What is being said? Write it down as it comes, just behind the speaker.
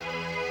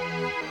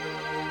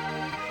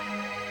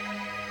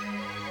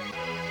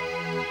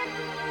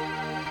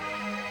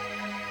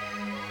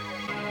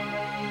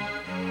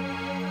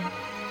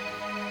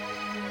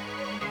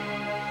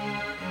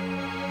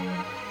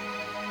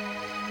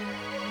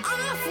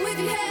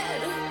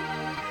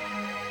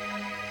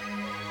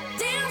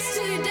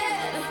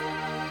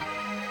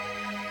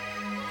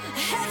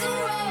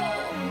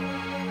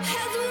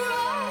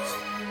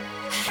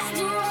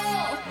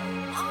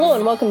Hello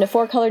and welcome to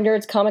Four Color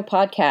Nerds Comic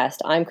Podcast.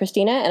 I'm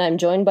Christina and I'm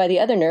joined by the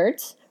other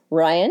nerds,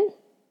 Ryan.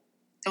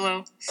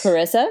 Hello.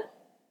 Carissa.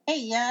 Hey,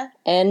 yeah.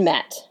 And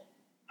Matt.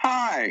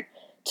 Hi.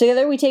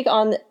 Together we take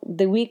on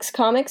the week's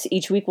comics.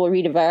 Each week we'll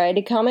read a variety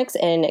of comics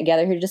and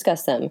gather here to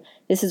discuss them.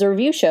 This is a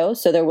review show,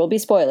 so there will be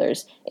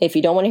spoilers. If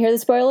you don't want to hear the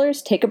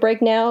spoilers, take a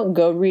break now,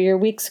 go read your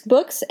week's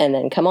books, and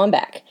then come on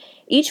back.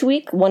 Each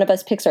week, one of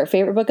us picks our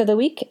favorite book of the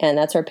week, and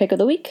that's our pick of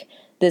the week.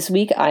 This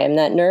week, I am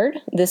that nerd.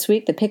 This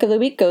week, the pick of the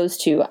week goes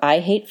to I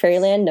Hate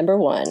Fairyland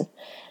 #1.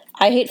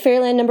 I Hate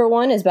Fairyland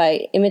 #1 is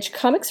by Image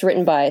Comics,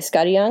 written by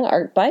Scotty Young,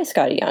 art by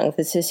Scotty Young.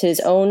 This is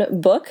his own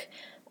book.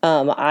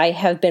 I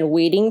have been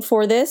waiting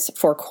for this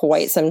for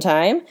quite some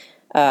time.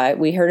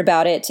 We heard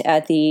about it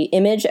at the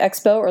Image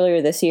Expo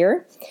earlier this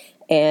year,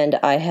 and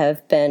I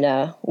have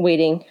been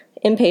waiting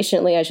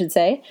impatiently, I should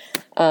say.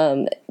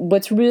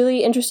 What's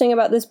really interesting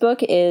about this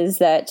book is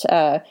that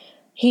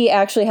he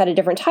actually had a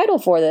different title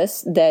for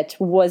this that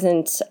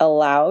wasn't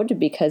allowed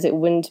because it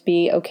wouldn't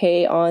be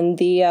okay on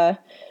the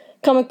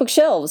comic book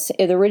shelves.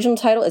 The original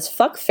title is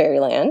Fuck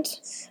Fairyland,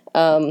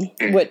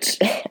 which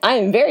I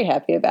am very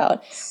happy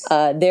about.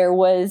 There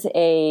was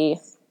a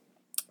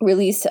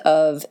release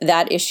of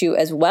that issue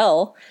as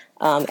well,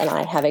 and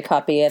I have a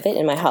copy of it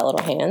in my hot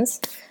little hands.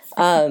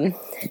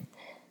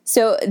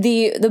 So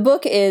the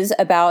book is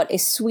about a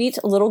sweet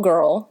little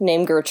girl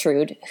named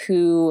Gertrude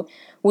who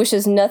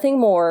wishes nothing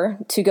more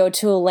to go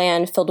to a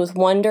land filled with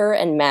wonder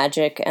and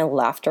magic and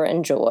laughter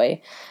and joy,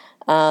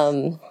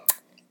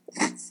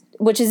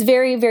 which is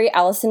very, very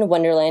Alice in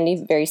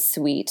Wonderland-y, very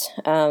sweet.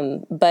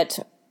 But,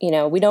 you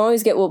know, we don't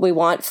always get what we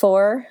want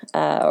for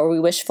or we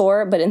wish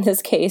for, but in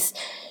this case,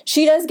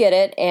 she does get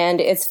it, and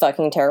it's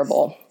fucking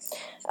terrible.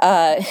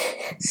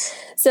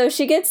 So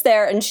she gets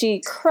there and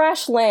she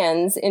crash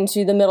lands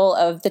into the middle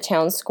of the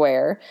town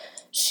square.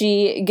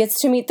 She gets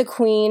to meet the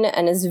queen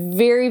and is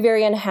very,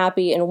 very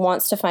unhappy and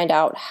wants to find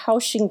out how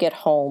she can get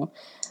home.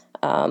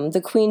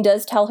 The queen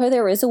does tell her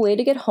there is a way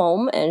to get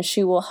home, and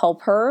she will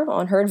help her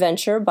on her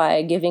adventure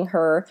by giving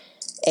her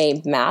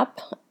a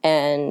map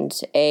and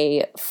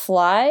a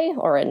fly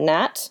or a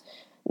gnat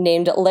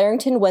named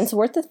Larrington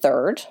Wentworth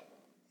III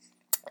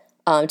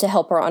to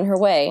help her on her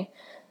way.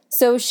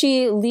 So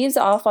she leaves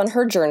off on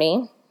her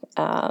journey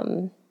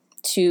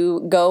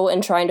to go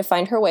and trying to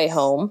find her way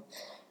home.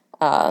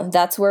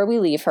 That's where we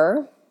leave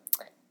her.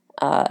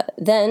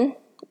 Then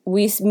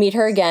we meet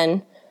her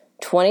again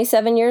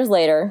 27 years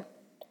later.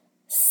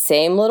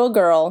 Same little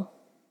girl,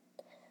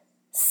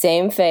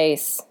 same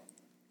face,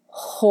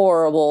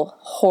 horrible,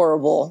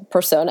 horrible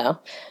persona.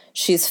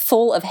 She's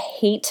full of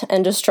hate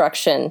and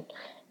destruction,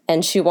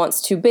 and she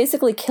wants to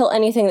basically kill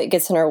anything that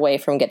gets in her way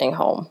from getting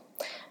home.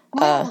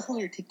 Well, it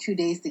only took 2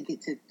 days to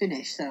get to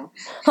finish, so.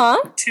 Huh?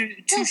 Two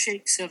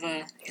shakes of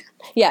a...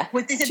 Yeah,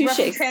 What they said 2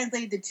 roughly shakes.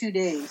 translated to 2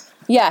 days.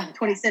 Yeah,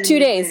 27 2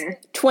 years days, later.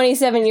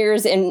 27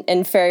 years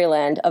in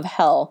Fairyland of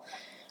hell.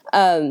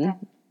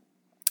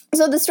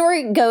 So the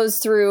story goes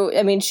through,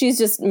 I mean, she's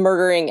just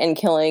murdering and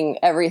killing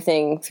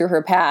everything through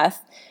her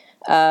path.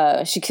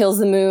 She kills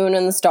the moon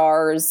and the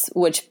stars,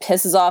 which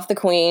pisses off the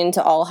queen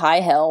to all high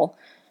hell.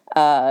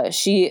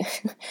 She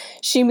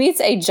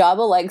meets a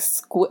Jabba-like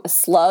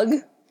slug.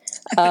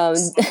 Slug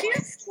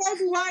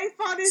life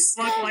on his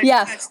Slug-like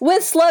Yeah, tattoo.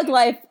 with slug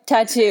life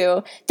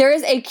tattoo. There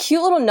is a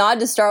cute little nod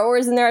to Star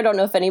Wars in there. I don't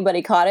know if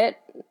anybody caught it.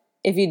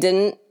 If you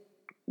didn't,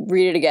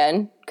 read it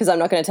again, because I'm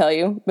not going to tell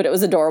you, but it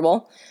was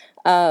adorable.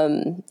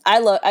 I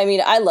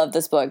love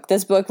this book.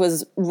 This book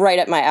was right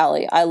up my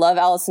alley. I love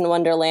Alice in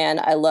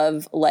Wonderland. I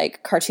love,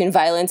 like, cartoon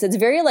violence. It's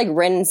very, like,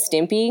 Ren and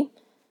Stimpy,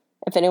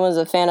 if anyone's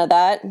a fan of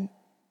that.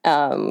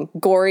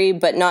 Gory,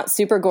 but not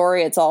super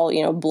gory. It's all,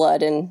 you know,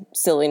 blood and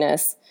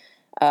silliness.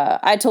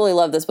 I totally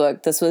love this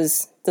book. This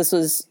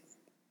was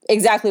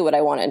exactly what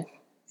I wanted.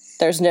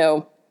 There's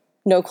no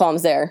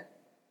qualms there.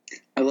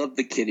 I love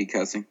the kitty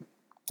cussing.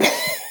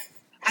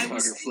 I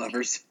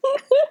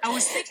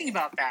was thinking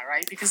about that,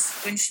 right? Because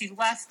when she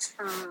left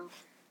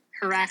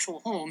her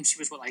actual home, she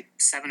was, what, like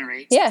 7 or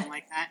 8, something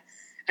like that.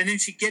 And then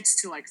she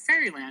gets to, like,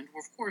 Fairyland,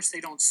 where, of course, they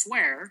don't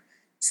swear.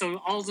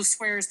 So all the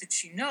swears that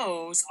she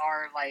knows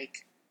are,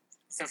 like,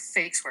 the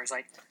fake swears,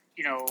 like,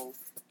 you know,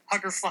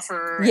 Hugger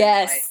Fluffer.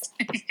 Yes.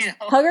 And, like, you know.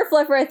 Hugger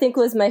Fluffer, I think,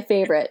 was my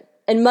favorite.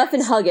 And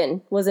Muffin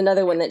Huggin was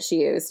another one that she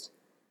used.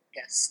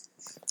 Yes.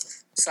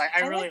 So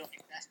I really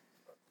like that.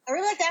 I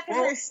really liked after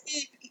her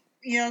escape,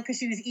 you know, because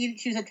she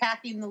was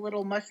attacking the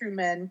little mushroom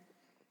men,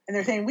 and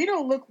they're saying, we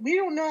don't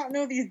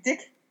know these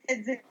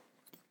dickheads that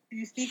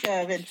you speak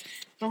of, and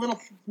the little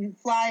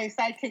fly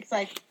sidekick's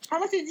like, how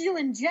much did you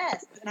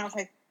ingest? And I was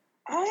like,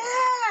 oh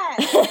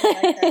yeah! And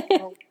I like that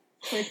little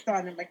twist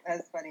on him, like,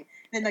 that's funny. And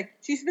then, like,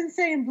 she's been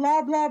saying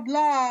blah blah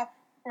blah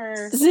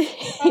for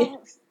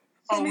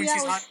Oh, when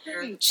she's hot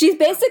there. She's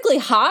basically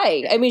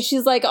high. I mean,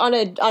 she's like on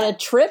a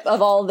trip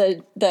of all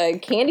the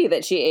candy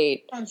that she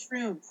ate. On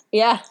shrooms.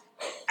 Yeah.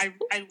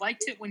 I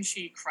liked it when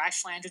she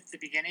crash landed at the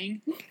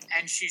beginning,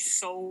 and she's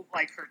so,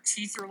 like, her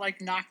teeth are,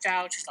 like, knocked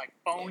out. She's, like,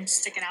 bones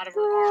sticking out of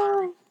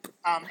her arm.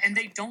 And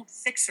they don't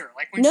fix her.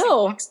 Like when she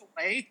walks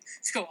away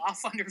to go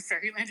off on her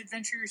Fairyland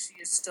adventure,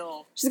 she is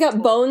still. She's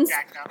got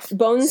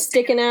bones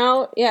sticking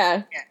out.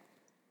 Yeah.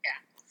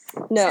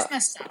 No. She's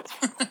messed up.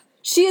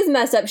 She is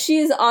messed up. She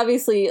is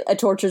obviously a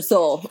tortured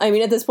soul. I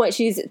mean, at this point,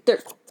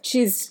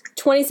 she's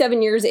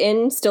 27 years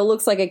in, still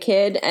looks like a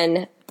kid,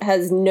 and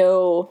has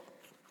no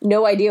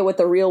idea what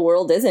the real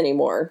world is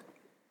anymore.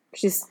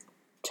 She's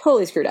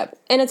totally screwed up,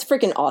 and it's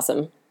freaking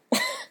awesome.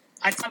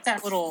 I thought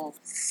that little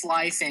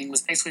fly thing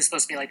was basically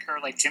supposed to be like her,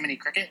 like Jiminy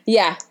Cricket.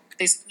 Yeah.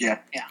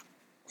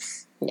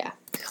 Yeah.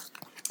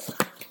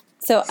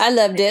 So I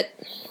loved it.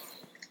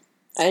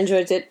 I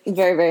enjoyed it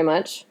very, very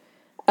much.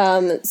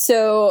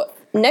 So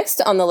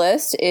next on the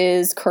list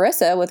is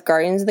Carissa with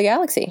Guardians of the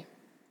Galaxy.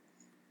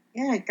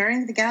 Yeah,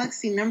 Guardians of the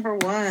Galaxy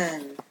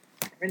 #1.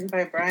 Written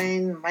by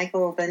Brian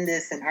Michael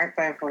Bendis and art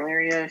by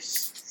Valerio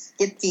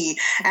Schiti.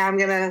 I'm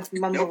going to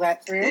mumble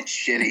that through. It's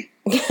shitty.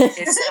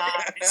 It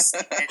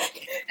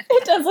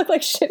does look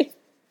like shitty.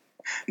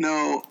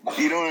 No,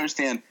 you don't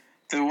understand.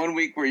 The one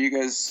week where you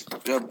guys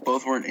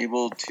both weren't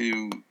able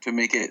to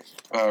make it,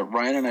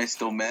 Ryan and I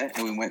still met,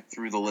 and we went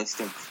through the list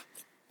of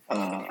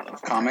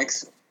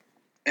comics.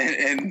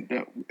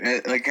 And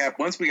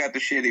once we got to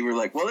shitty, we were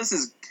like, well, this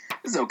is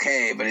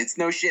okay, but it's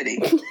no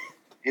shitty.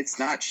 It's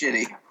not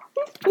shitty.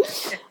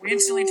 We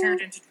instantly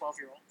turned into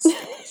 12-year-olds.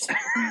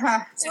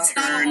 It's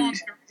turned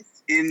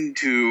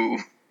into,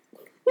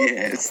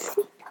 yes.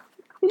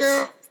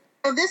 So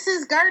this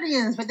is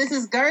Guardians, but this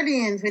is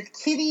Guardians with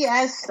Kitty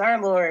as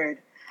Star-Lord.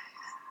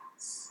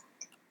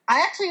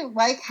 I actually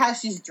like how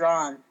she's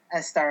drawn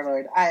as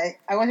Star-Lord. I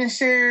wasn't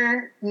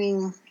sure. I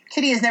mean,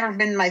 Kitty has never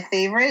been my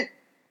favorite,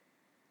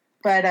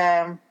 but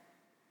I'm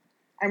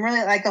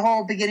really like the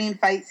whole beginning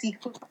fight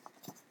sequence.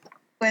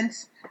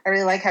 I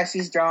really like how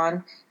she's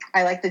drawn.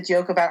 I like the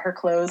joke about her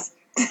clothes.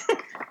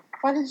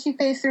 Why didn't she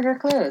phase through her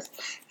clothes?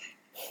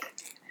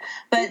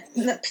 But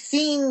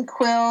seeing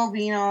Quill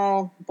being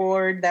all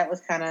bored, that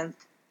was a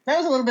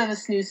little bit of a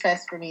snooze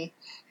fest for me.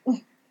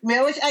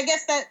 Which I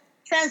guess that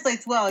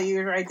translates well.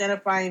 You're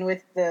identifying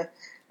with the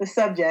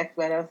subject,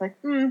 but I was like,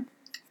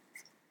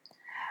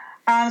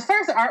 As far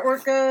as the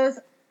artwork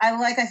goes, I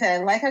like how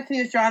Kitty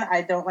was drawn.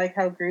 I don't like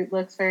how Groot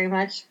looks very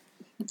much.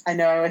 I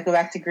know I always go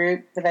back to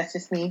Groot, but that's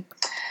just me.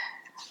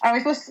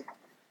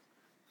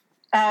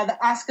 The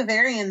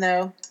Oscavarian,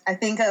 though, I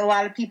think a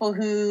lot of people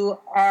who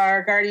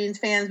are Guardians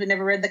fans but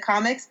never read the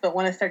comics but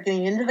want to start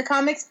getting into the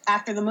comics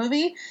after the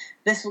movie,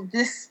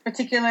 this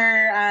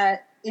particular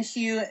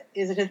issue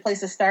is a good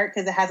place to start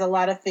because it has a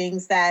lot of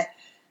things that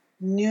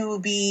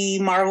newbie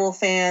Marvel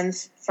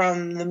fans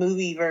from the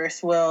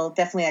movieverse will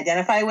definitely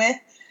identify with.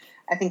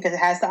 I think because it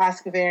has the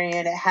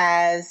Oscavarian, it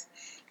has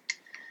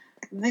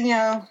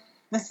the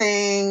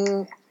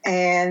Thing,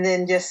 and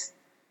then just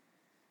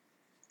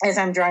as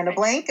I'm drawing a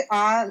blank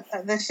on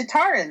the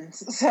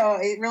Shitarans. So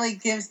it really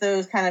gives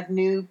those kind of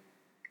new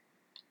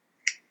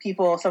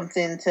people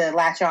something to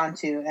latch on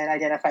to and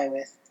identify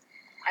with.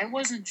 I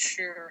wasn't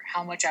sure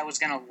how much I was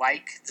going to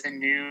like the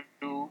new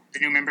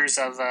members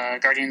of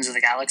Guardians of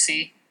the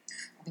Galaxy,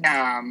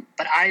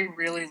 but I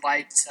really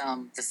liked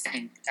the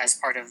Thing as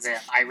part of them.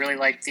 I really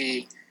liked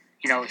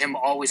him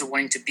always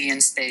wanting to be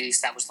in space.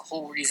 That was the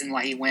whole reason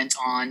why he went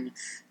on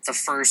the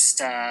first,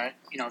 their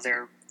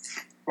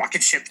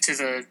rocket ship to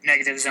the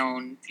negative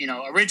zone,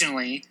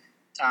 originally,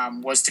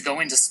 was to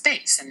go into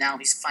space, and now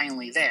he's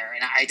finally there.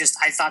 And I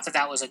thought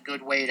that was a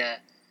good way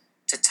to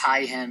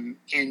tie him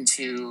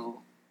into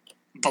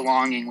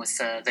belonging with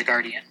the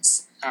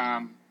Guardians.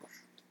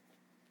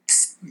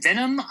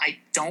 Venom, I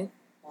don't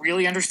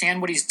really understand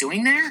what he's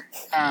doing there.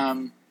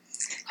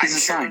 He's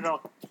assigned.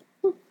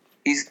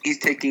 He's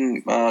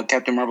taking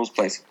Captain Marvel's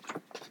place.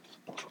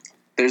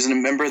 There's a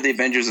member of the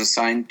Avengers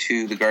assigned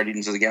to the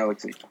Guardians of the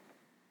Galaxy.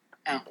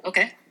 Oh,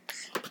 okay.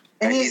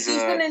 And he's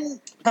been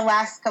in the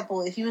last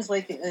couple. He was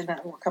like in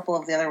a couple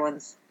of the other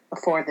ones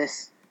before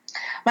this.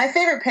 My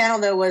favorite panel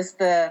though was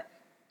the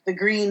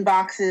green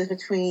boxes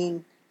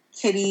between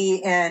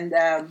Kitty and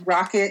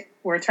Rocket.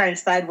 We're trying to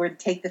decide where to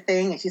take the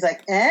Thing, and she's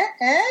like, eh?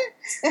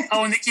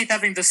 Oh, and they keep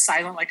having the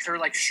silent, like her,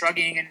 like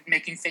shrugging and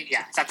making face.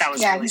 Yeah, I thought that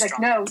was really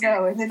strong. Yeah, he's like,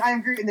 no, and then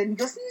I'm Groot, and then he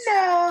goes,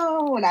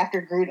 no, and after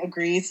Groot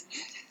agrees.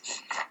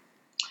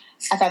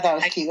 I thought that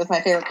was cute. It was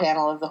my favorite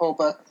panel of the whole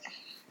book.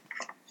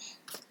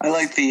 I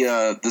like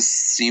the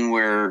scene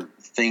where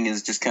Thing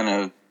is just kind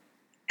of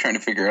trying to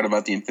figure out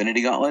about the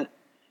Infinity Gauntlet,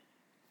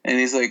 and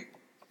he's like,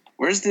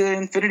 "Where's the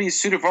Infinity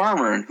suit of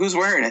armor, and who's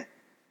wearing it?"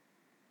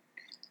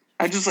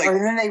 I just like. And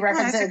then they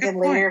reference it again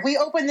later. If we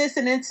open this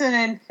and it's an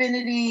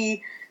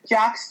Infinity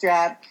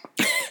jockstrap.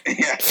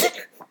 Yeah.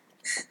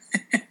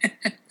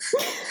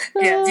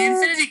 Yeah, the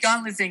Infinity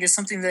Gauntlet thing is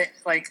something that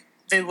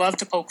they love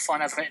to poke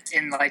fun of it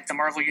in the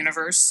Marvel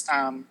universe.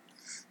 And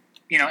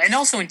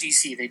also in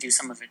DC they do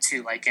some of it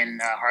too. Like in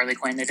Harley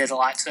Quinn, they did a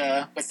lot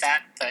with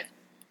that. But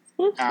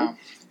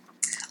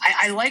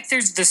I like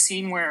there's the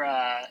scene where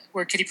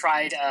Kitty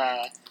Pryde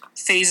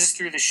phases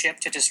through the ship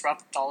to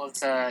disrupt all of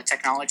the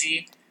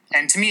technology,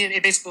 and to me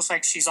it basically looks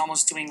like she's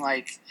almost doing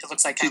it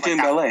looks like she's doing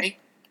ballet.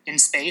 in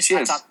space. She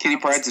is. Kitty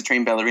Pryde's a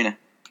trained ballerina.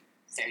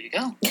 There you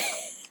go.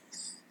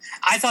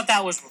 I thought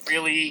that was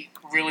really,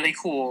 really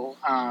cool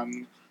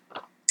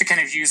to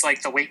kind of use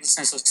like the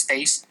weightlessness of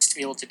space to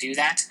be able to do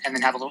that, and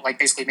then have a little like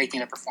basically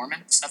making a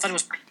performance. I thought it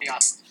was pretty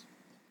awesome.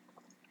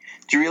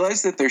 Do you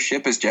realize that their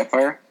ship is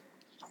Jetfire?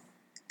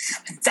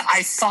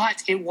 I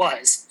thought it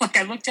was. Like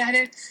I looked at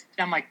it and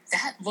I'm like,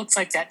 that looks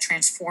like that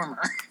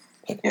Transformer.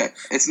 Yeah,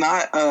 it's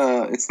not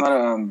what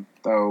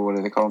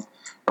are they called?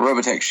 A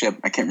Robotech ship.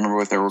 I can't remember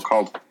what they were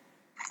called.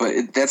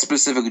 But that's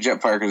specifically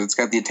Jetfire because it's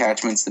got the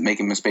attachments that make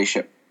him a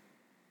spaceship.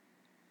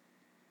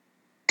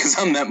 Because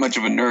I'm that much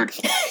of a nerd.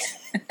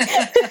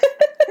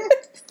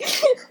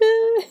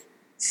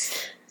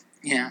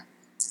 Yeah.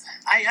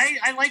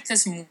 I like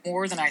this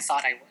more than I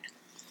thought I would.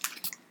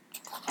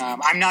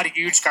 I'm not a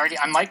huge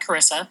Guardian. I'm like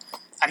Carissa.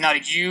 I'm not a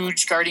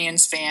huge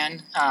Guardians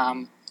fan,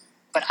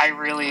 but I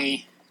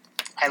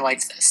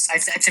liked this.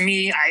 To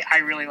me, I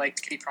really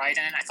liked Kitty Pryde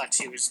in it. I thought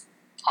she was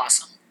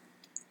awesome.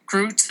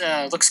 Groot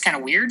looks kind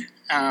of weird.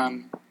 Yeah,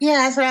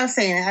 that's what I was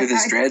saying. With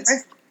his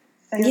dreads?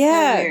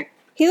 Yeah.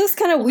 He looks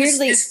kind of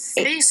weirdly... His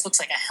face looks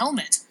like a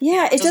helmet.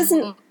 Yeah, it doesn't...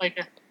 Look like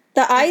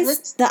the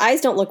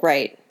eyes don't look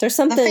right. There's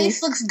something... The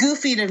face looks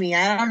goofy to me.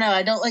 I don't know.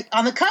 I don't like...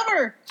 On the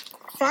cover,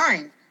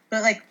 fine.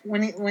 But like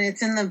when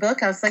it's in the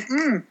book, I was like,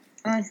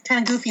 it's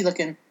kind of goofy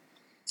looking.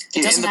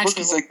 It doesn't in the book,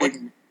 actually look like...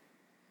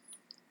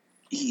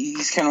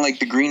 He's kind of like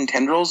the green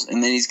tendrils,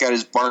 and then he's got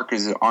his bark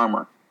as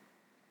armor.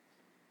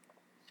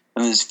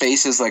 And his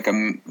face is like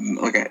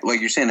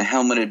you're saying, a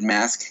helmeted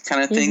mask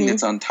kind of thing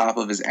that's on top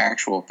of his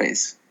actual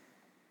face.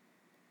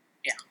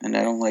 Yeah. And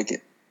I don't like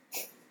it.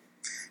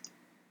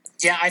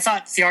 Yeah, I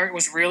thought the art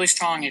was really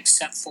strong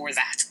except for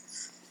that.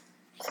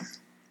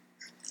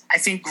 I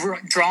think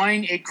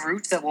drawing a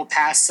Groot that will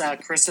pass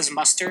Carissa's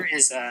muster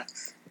is a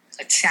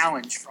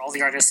challenge for all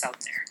the artists out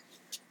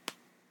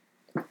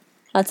there.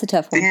 That's a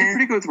tough one. They did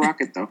pretty good with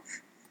Rocket, though.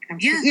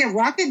 Yeah,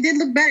 Rocket did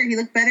look better. He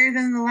looked better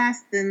than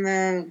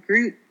the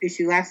Groot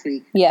issue last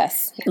week.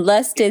 Yes.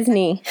 Less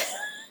Disney.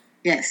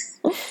 Yes.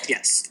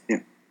 Yes.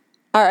 Yeah.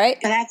 All right.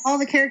 But all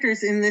the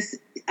characters in this,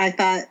 I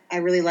thought I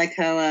really liked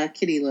how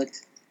Kitty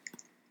looked.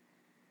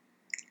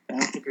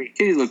 Agreed.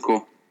 Kitty looked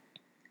cool.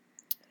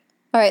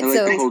 All right, I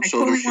so... like I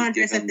totally want to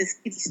dress up this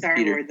Kitty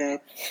Star-Lord, though.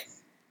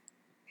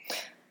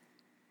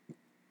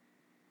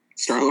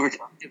 Star-Lord?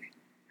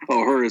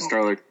 Oh, her is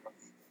Star-Lord.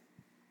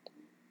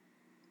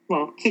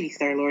 Well, Kitty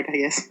Star-Lord, I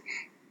guess.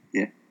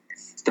 Yeah.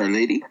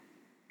 Star-Lady?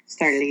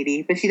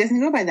 Star-Lady. But she doesn't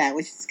go by that,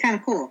 which is kind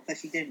of cool that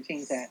she didn't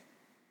change that.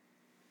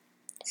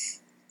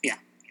 Yeah.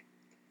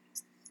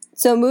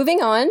 So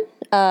moving on,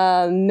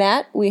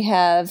 Matt, we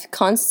have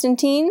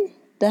Constantine,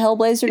 the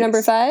Hellblazer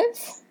number 5.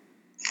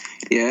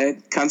 Yeah,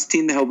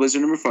 Constantine the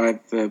Hellblazer number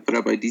 5, put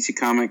out by DC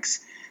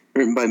Comics,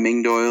 written by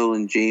Ming Doyle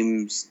and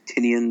James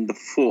Tynion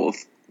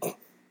IV,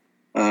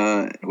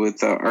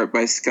 with art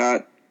by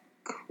Scott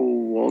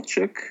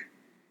Kowalczyk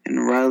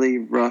and Riley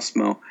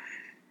Rossmo.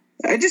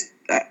 I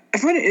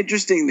find it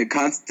interesting that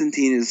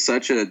Constantine is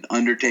such an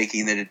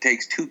undertaking that it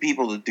takes 2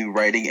 people to do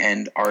writing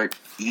and art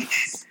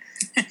each.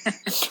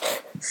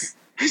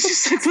 It's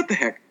just like, what the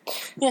heck?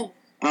 Well,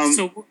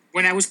 so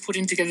when I was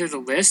putting together the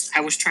list,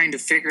 I was trying to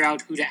figure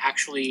out who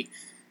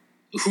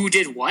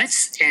did what,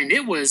 and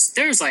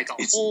there's like a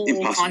whole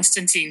impossible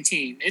Constantine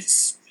team.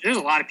 There's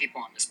a lot of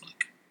people on this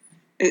book.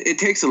 It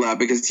takes a lot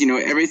because,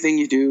 everything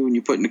you do when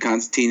you put into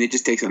Constantine, it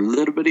just takes a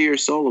little bit of your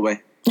soul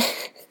away.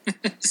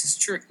 This is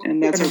true.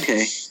 And that's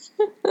okay.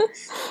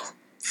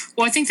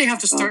 Well, I think they have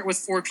to start with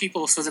 4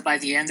 people so that by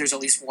the end there's at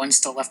least one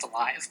still left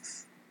alive.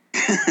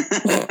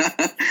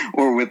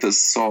 Or with a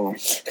soul.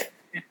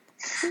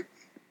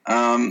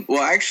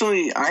 Well,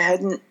 actually, I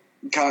hadn't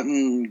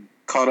gotten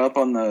caught up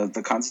on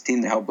the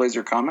Constantine the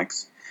Hellblazer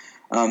comics.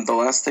 The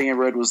last thing I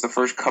read was the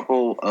first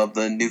couple of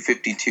the New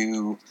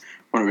 52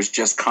 when it was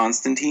just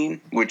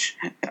Constantine, which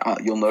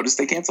you'll notice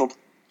they canceled.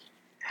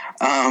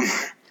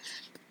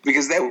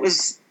 Because that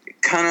was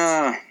kind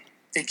of...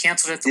 They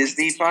canceled it the week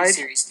the TV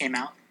series came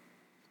out.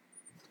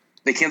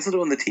 They canceled it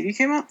when the TV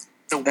came out?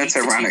 That's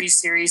ironic. The TV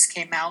series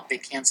came out, they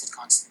canceled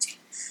Constantine.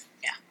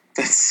 Yeah.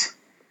 That's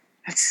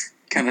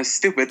kind of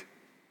stupid,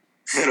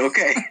 but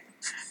okay.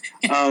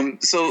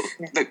 So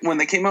when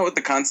they came out with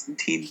the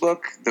Constantine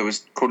book, that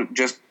was quoted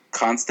just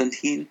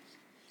Constantine,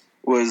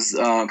 was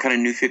kind of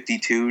New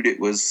 52'd. It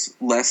was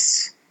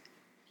less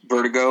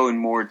Vertigo and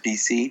more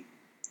DC.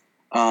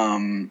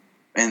 And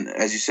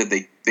as you said,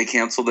 they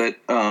canceled it.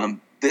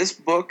 This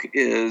book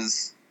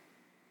is,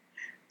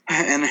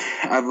 and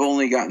I've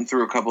only gotten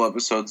through a couple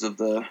episodes of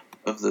the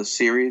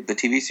series, the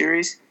TV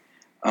series,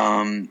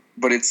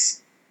 but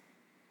it's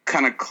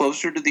kind of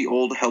closer to the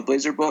old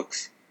Hellblazer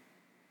books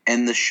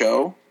and the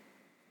show,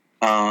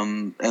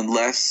 and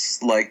less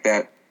like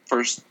that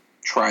first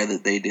try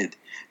that they did.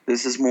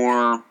 This is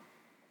more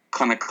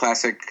kind of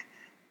classic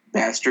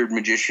bastard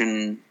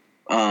magician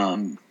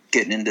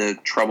getting into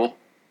trouble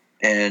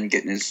and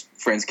getting his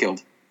friends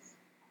killed.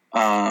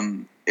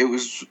 It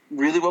was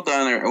really well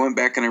done. I went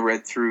back and I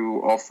read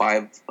through all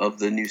 5 of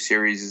the new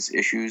series'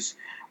 issues.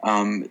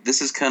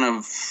 This is kind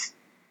of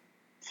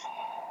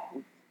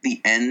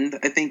the end,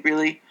 I think,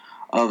 really,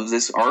 of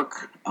this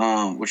arc,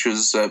 which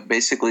was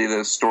basically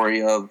the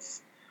story of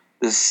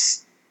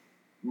this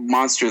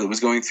monster that was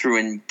going through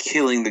and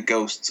killing the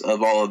ghosts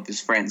of all of his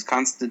friends.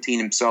 Constantine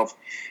himself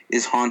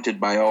is haunted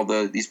by all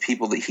these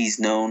people that he's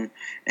known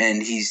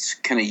and he's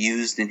kind of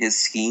used in his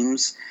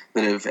schemes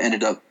that have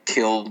ended up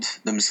killed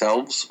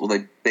themselves. Well,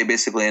 they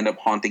basically end up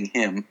haunting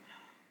him.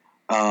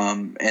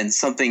 And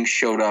something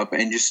showed up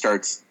and just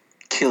starts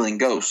killing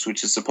ghosts,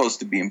 which is supposed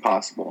to be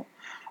impossible.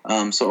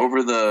 So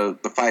over the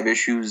 5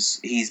 issues,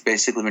 he's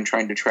basically been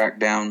trying to track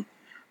down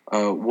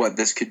what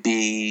this could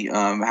be.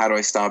 How do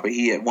I stop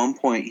it? At one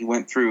point, he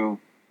went through,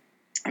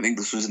 I think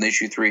this was in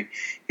issue 3,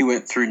 he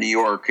went through New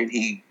York and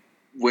he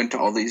went to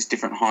all these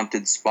different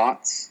haunted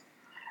spots,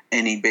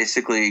 and he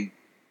basically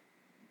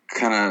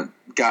kind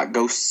of got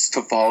ghosts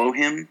to follow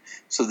him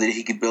so that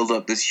he could build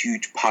up this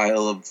huge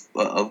pile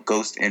of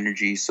ghost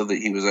energy so that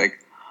he was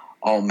like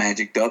all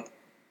magicked up,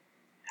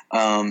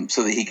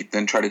 so that he could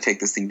then try to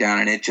take this thing down,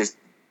 and it just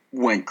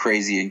went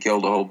crazy and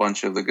killed a whole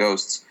bunch of the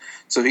ghosts.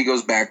 So he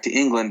goes back to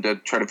England to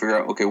try to figure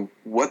out, okay,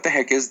 what the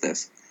heck is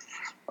this?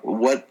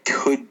 What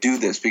could do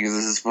this? Because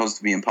this is supposed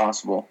to be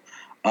impossible.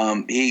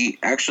 He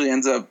actually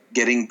ends up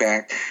getting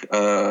back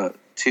to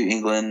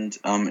England,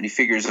 and he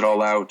figures it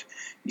all out.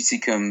 You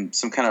see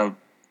some kind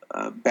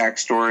of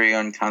backstory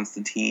on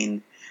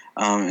Constantine,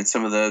 and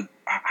some of the...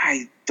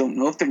 I don't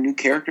know if they're new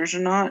characters or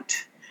not.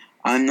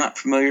 I'm not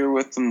familiar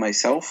with them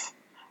myself,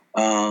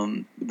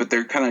 but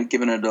they're kind of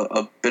giving it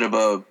a bit of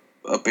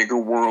a bigger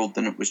world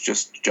than it was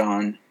just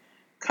John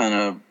kind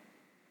of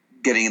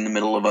getting in the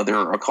middle of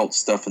other occult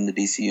stuff in the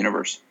DC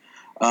universe.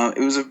 It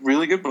was a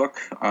really good book.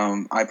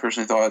 I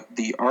personally thought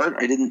the art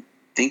I didn't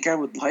think I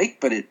would like,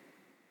 but it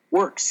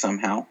works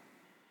somehow.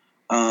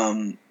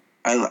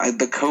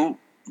 The coat,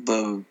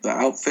 the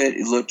outfit,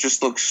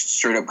 just looks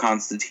straight up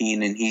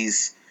Constantine, and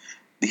he's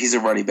a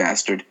ruddy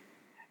bastard,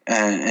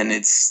 and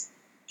it's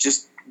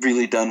just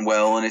really done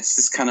well, and it's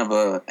just kind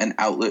of an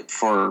outlet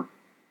for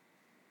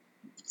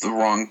the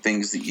wrong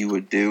things that you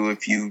would do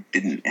if you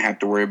didn't have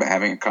to worry about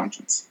having a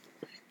conscience.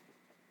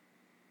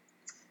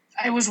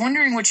 I was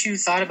wondering what you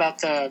thought about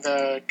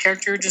the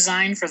character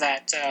design for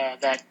that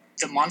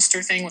the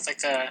monster thing with like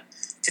the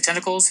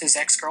tentacles, his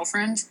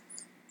ex-girlfriend.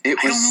 It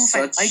was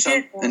such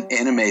an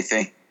anime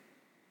thing.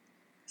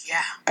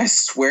 Yeah. I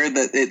swear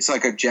that it's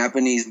like a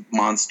Japanese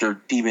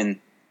monster demon,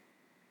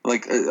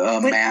 like a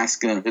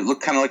mask, and it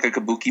looked kind of like a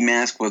kabuki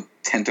mask with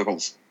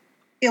tentacles.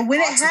 Yeah,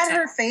 when it had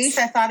her face,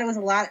 I thought it was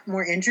a lot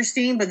more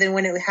interesting, but then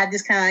when it had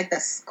this kind of like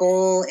the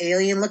skull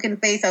alien-looking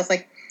face, I was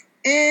like,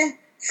 eh.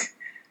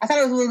 I thought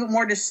it was a little bit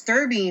more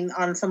disturbing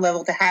on some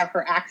level to have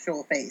her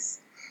actual face.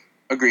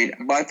 Agreed.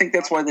 But I think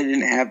that's why they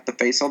didn't have the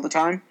face all the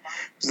time.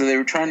 So they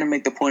were trying to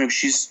make the point of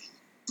she's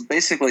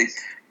basically,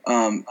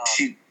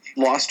 she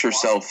lost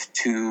herself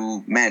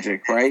to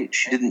magic, right?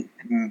 She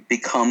didn't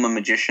become a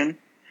magician,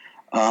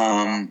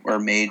 or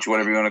mage,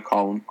 whatever you want to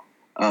call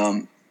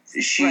them.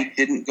 She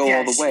didn't go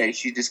all the way.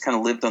 She just kind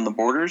of lived on the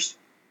borders,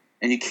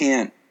 and you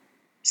can't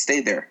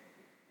stay there.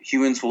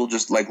 Humans will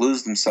just like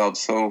lose themselves.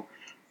 So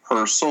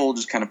her soul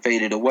just kind of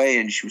faded away,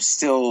 and she was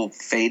still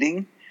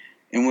fading.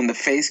 And when the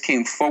face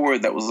came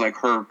forward, that was like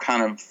her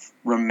kind of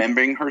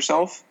remembering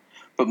herself.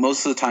 But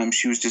most of the time,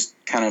 she was just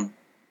kind of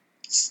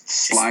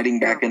sliding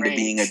back into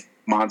being a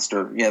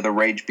monster. Yeah, the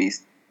rage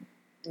beast.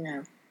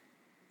 Yeah.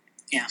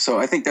 Yeah. So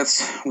I think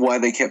that's why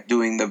they kept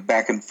doing the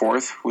back and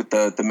forth with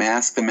the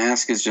mask. The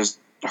mask is just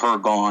her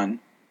gone.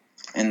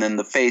 And then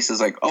the face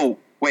is like, oh,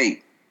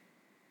 wait.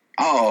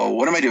 Oh,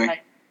 what am I doing?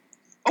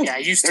 Oh,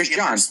 yeah, there's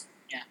John.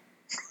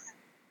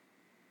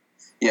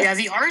 Yeah,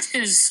 the art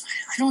is,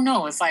 I don't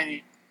know if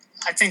I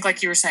think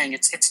like you were saying,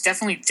 it's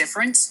definitely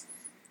different.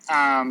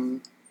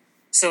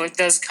 So it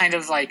does kind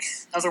of like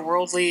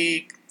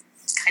otherworldly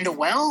kind of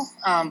well,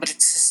 but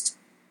it's just,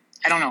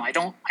 I don't know. I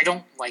don't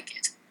like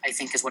it, I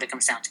think is what it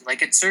comes down to.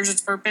 Like it serves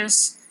its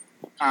purpose,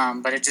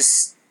 but it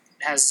just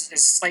is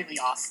slightly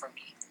off for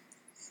me.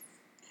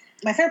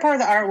 My favorite part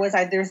of the art was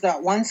there's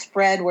that one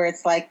spread where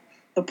it's like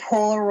the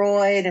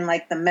Polaroid and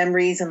like the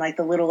memories and like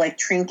the little like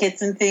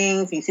trinkets and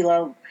things. You see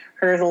her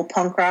little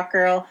punk rock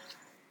girl.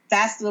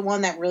 That's the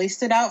one that really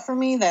stood out for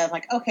me. That I was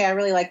like, okay, I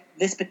really like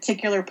this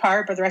particular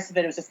part, but the rest of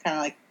it was just kind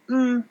of like,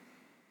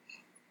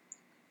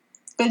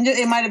 But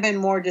it might have been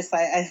more just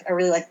like I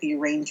really like the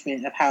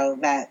arrangement of how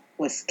that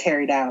was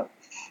carried out.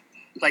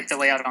 Like the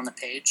layout on the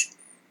page,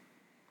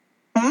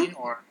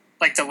 or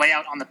like the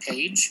layout on the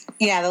page.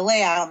 Yeah, the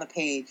layout on the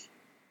page.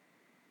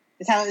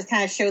 It's how it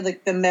kind of showed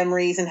like the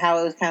memories and how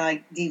it was kind of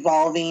like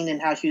devolving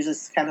and how she was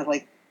just kind of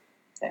like,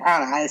 I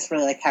don't know. I just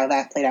really like how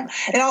that played out.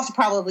 And also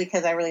probably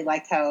because I really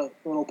liked how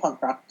the little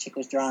punk rock chick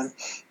was drawn.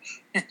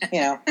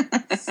 You know,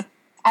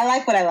 I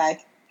like what I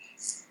like.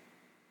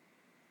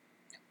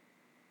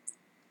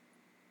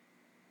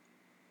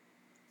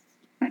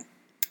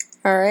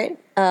 All right,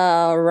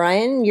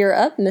 Ryan, you're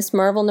up. Miss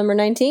Marvel number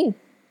 19.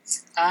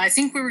 I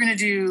think we were gonna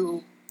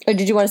do. Oh,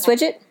 did you want to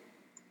switch it?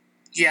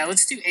 Yeah,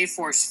 let's do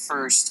A-Force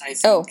first. I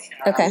think. Oh,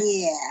 okay.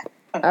 Yeah.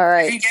 All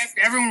right. I think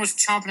everyone was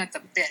chomping at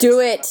the bit.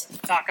 Do it. To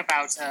talk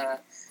about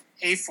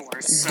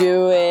A-Force. So,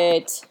 do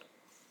it.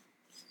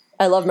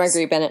 I love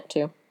Marguerite Bennett,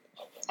 too.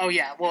 Oh,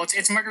 yeah. Well,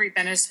 it's Marguerite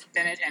Bennett,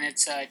 and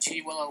it's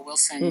G. Willow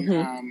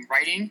Wilson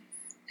writing.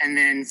 And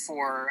then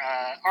for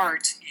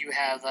art, you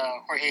have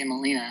Jorge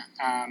Molina.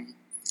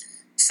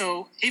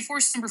 So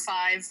A-Force number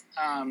 5,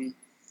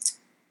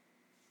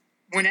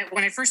 when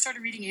I first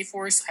started reading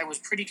A-Force, I was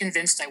pretty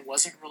convinced I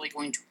wasn't really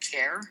going to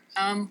care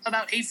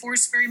about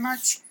A-Force very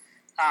much.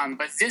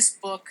 But this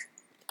book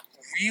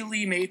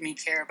really made me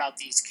care about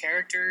these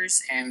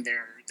characters and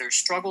their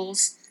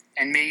struggles,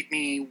 and made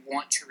me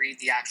want to read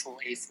the actual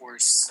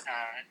A-Force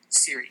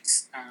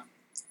series.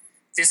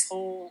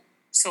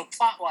 So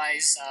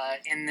plot-wise,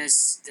 in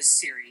this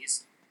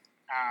series,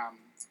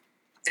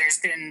 there's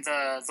been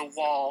the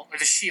wall or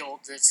the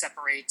shield that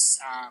separates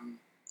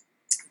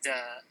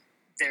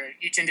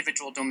each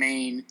individual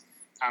domain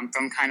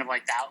from kind of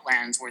like the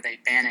Outlands, where they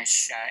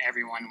banish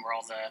everyone, where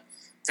all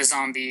the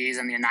zombies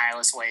and the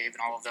Annihilus Wave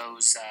and all of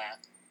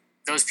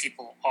those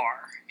people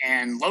are.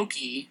 And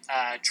Loki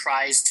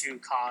tries to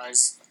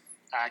cause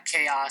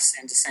chaos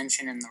and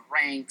dissension in the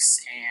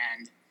ranks,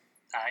 and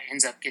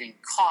ends up getting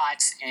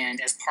caught.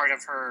 And as part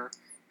of her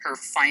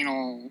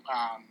final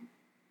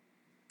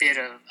bit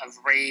of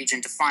rage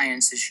and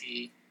defiance, is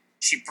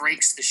she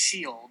breaks the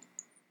shield.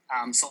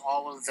 So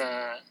all of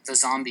the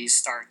zombies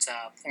start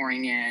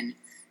pouring in,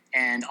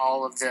 and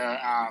all of the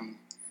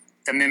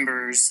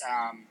members,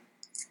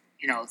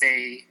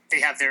 they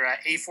have their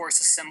A-Force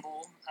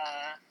assemble,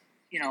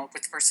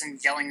 with the person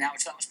yelling that,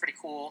 which I thought was pretty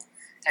cool.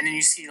 And then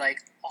you see like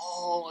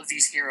all of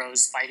these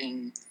heroes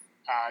fighting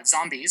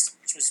zombies,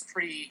 which was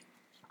pretty.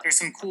 There's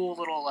some cool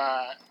little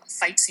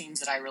fight scenes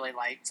that I really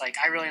liked. Like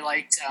I really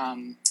liked.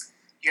 You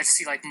got to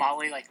see like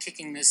Molly like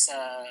kicking this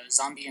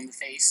zombie in the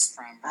face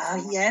from.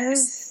 Oh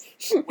yes.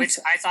 Which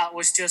I thought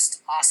was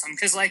just awesome,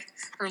 because like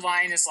her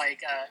line is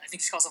like I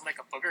think she calls him like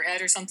a booger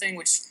head or something,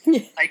 which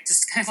like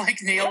just kind of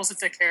like nails that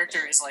the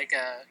character is like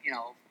a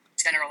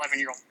 10 or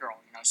 11-year-old girl.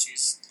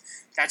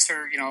 That's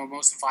her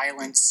most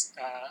violent,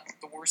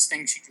 the worst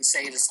thing she can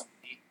say to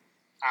somebody.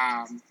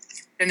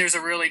 Then there's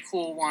a really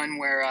cool one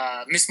where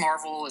Miss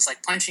Marvel is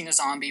like punching a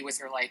zombie with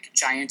her like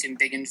giant and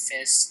embiggened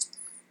fist,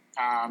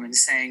 and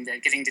saying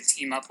that getting to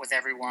team up with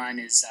everyone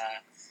is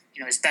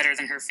better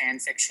than her fan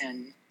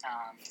fiction.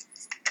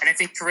 And I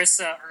think,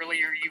 Carissa,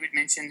 earlier you had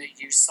mentioned that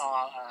you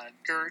saw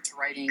Gert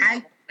writing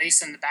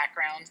Lace in the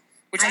background.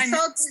 Which I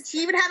saw. She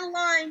even had a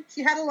line.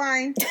 She had a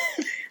line.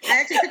 I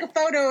actually took a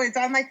photo. It's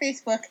on my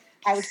Facebook.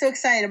 I was so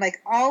excited. I'm like,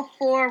 all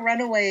 4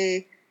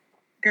 Runaway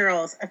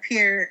girls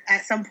appear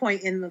at some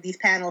point in these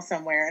panels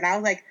somewhere. And I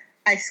was like,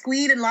 I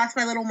squeed and lost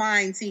my little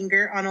mind seeing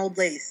Gert on Old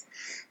Lace.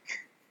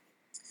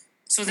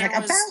 So there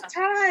was... About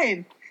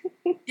time!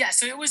 Yeah,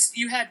 so it was...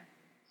 You had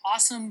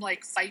awesome,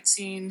 like, fight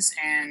scenes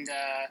and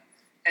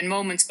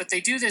moments, but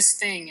they do this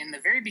thing in the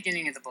very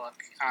beginning of the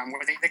book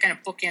where they kind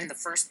of bookend the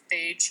first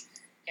page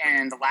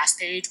and the last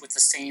page with the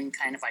same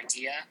kind of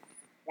idea,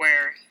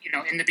 where,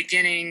 in the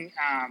beginning,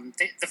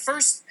 the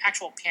first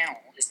actual panel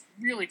is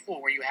really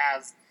cool, where you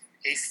have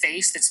a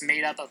face that's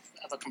made up of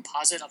a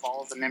composite of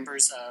all of the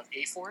members of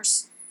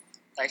A-Force.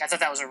 Like, I thought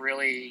that was a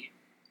really,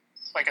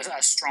 like,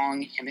 a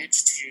strong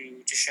image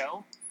to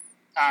show.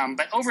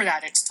 But over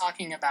that, it's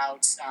talking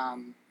about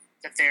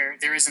that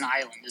there is an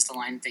island, is the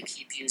line that they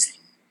keep using.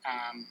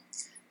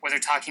 Where they're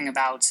talking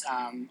about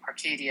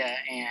Arcadia,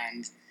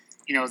 and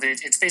that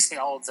it's basically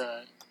all of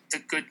the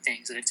good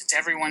things. It's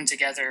everyone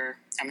together.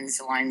 I mean, it's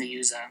the line they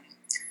use.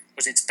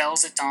 It's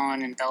bells at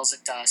dawn and bells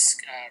at dusk,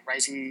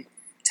 rising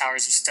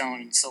towers of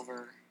stone and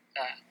silver,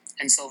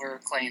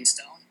 clay and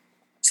stone.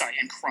 Sorry,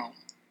 and chrome.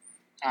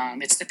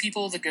 It's the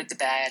people, the good, the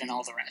bad, and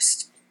all the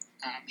rest.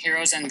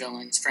 Heroes and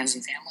villains, friends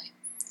and family.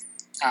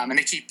 And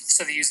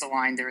they use the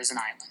line, there is an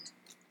island.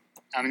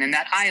 And then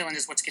that island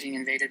is what's getting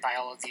invaded by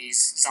all of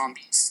these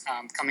zombies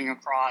coming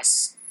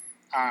across,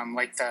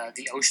 like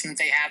the ocean that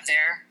they have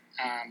there.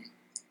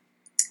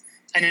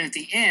 And then at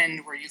the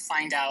end, where you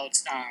find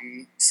out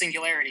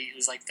Singularity,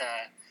 who's like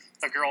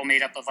the girl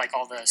made up of like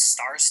all the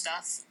star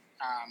stuff.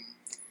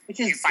 Which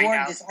is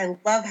gorgeous. I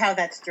love how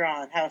that's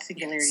drawn, how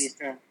Singularity is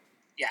drawn.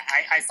 Yeah,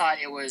 I thought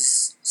it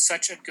was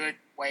such a good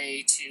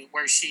way to,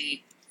 where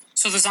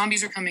so the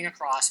zombies are coming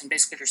across, and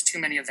basically there's too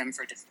many of them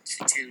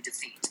to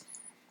defeat.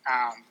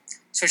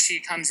 So she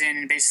comes in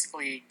and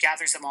basically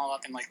gathers them all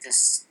up in like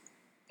this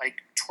like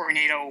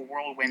tornado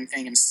whirlwind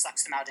thing and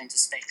sucks them out into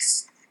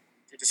space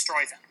to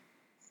destroy them.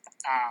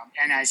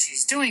 And as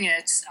she's doing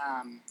it,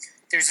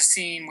 there's a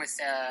scene with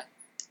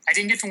I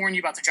didn't get to warn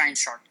you about the giant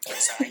shark,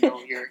 so I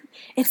know you're...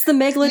 It's the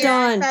Megalodon. Yeah,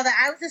 I saw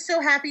that. I was just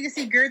so happy to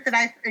see Gert that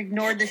I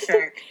ignored the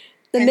shark.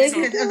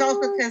 It was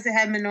also because it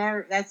had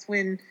Minor. That's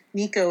when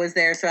Nico was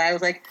there, so I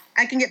was like,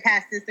 I can get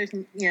past this.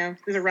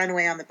 There's a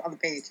runaway on the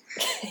page.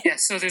 Yeah,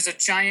 so there's a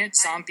giant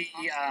zombie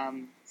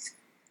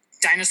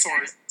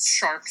dinosaur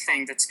shark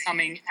thing that's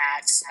coming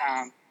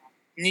at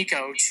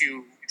Nico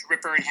to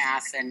rip her in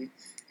half, and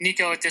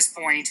Nico at this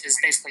point has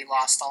basically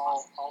lost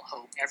all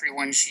hope.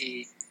 Everyone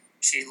she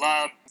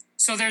loved.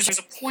 So there's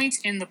a point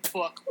in the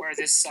book where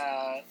this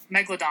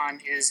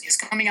Megalodon is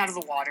coming out of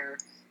the water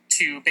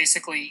to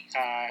basically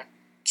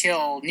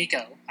kill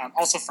Nico,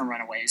 also from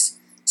Runaways.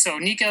 So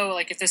Nico,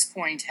 like at this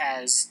point,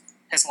 has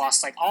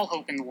lost like all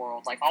hope in the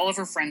world. Like all of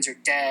her friends are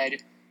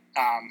dead.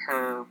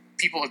 Her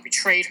people have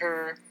betrayed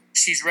her.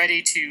 She's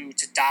ready to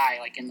die,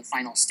 like in the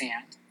final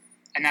stand.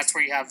 And that's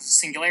where you have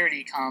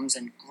Singularity comes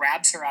and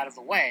grabs her out of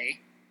the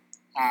way.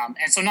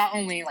 And so not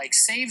only like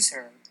saves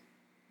her,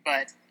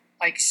 but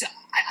like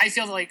I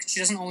feel like she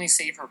doesn't only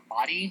save her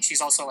body,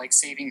 she's also like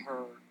saving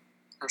her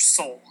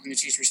soul, and that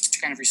she's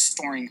kind of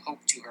restoring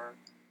hope to her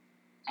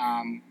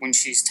when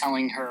she's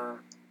telling her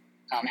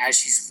as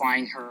she's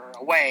flying her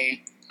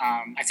away.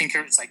 I think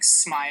it's like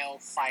smile,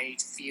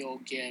 fight, feel,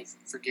 give,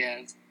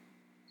 forgive,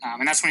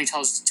 and that's when he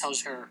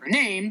tells her her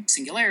name,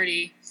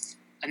 Singularity,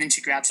 and then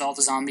she grabs all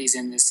the zombies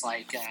in this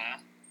like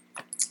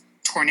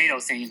tornado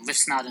thing and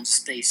lifts them out into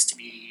space to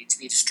be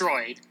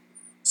destroyed.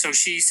 So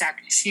she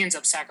ends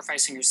up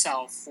sacrificing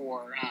herself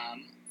for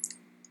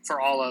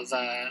all of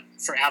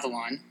for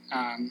Avalon,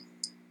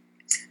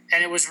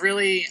 and it was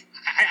really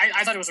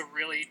I thought it was a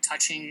really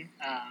touching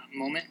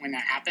moment when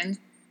that happened.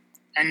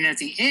 And then at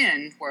the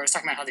end, where I was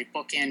talking about how they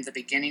bookend the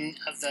beginning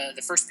of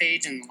the first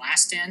page and the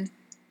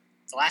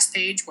last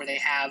page, where they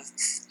have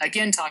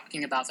again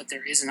talking about that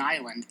there is an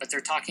island, but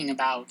they're talking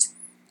about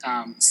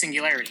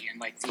Singularity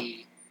and like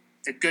the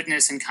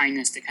goodness and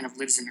kindness that kind of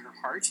lives in her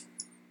heart.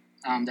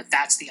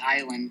 That's the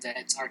island that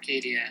it's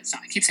Arcadia. It's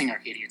not, I keep saying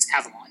Arcadia. It's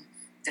Avalon.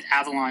 That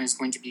Avalon is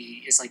going to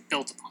be like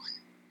built upon.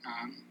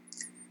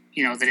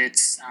 That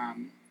it's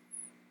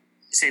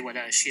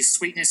she's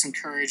sweetness and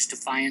courage,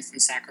 defiance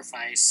and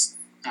sacrifice,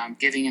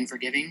 giving and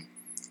forgiving.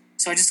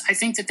 So I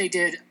think that they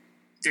did.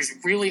 There's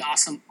really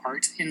awesome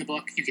art in the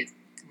book. You get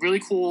really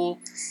cool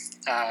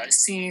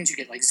scenes. You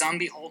get like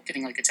Zombie Hulk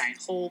getting like a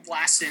giant hole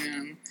blasted in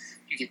him.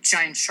 You get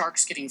giant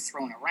sharks getting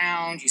thrown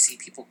around. You see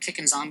people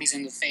kicking zombies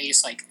in the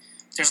face. Like,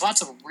 there's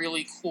lots of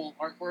really cool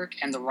artwork,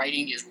 and the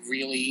writing is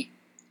really,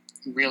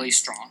 really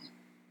strong.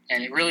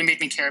 And it really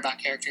made me care about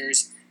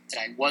characters that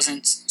I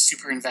wasn't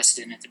super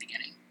invested in at the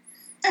beginning.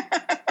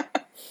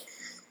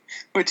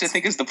 Which I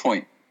think is the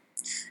point.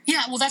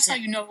 Yeah, well, that's how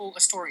you know a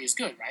story is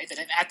good, right? That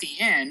at the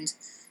end,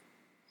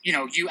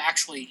 you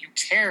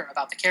care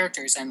about the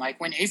characters. And like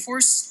when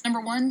A-Force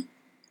 #1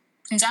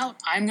 comes out,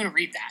 I'm going to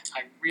read that.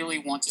 I really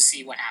want to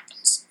see what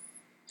happens.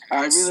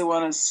 I really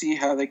want to see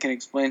how they can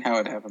explain how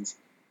it happens.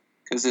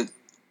 Because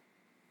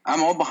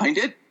I'm all behind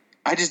it.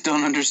 I just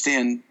don't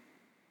understand,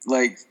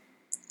 like,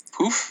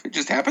 poof, it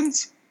just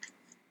happens.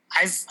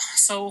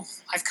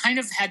 I've kind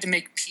of had to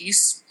make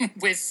peace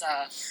with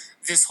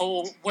this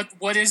whole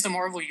what is the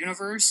Marvel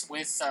Universe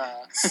with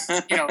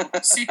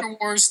Secret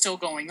Wars still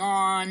going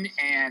on,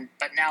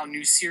 but now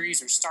new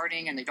series are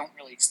starting and they don't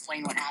really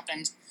explain what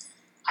happened.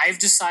 I've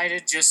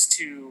decided just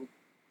to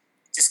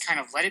kind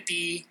of let it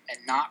be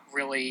and not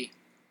really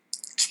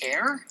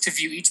care, to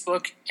view each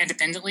book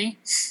independently,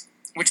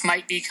 which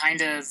might be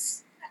kind of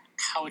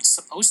how it's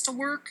supposed to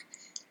work.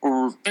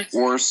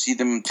 Or see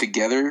them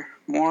together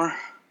more.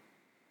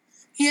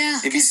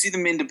 Yeah. If you see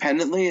them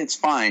independently, it's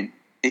fine.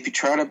 If you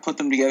try to put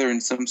them together in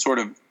some sort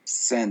of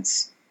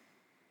sense,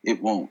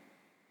 it won't.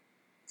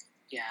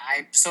 Yeah,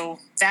 so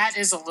that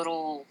is a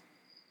little...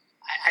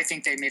 I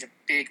think they made a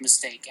big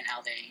mistake in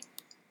how they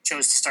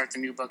chose to start the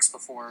new books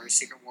before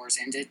Secret Wars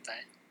ended,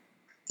 but...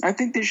 I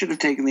think they should have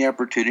taken the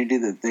opportunity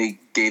that they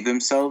gave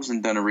themselves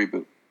and done a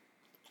reboot.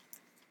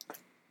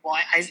 Well,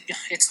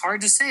 it's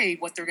hard to say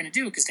what they're going to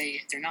do because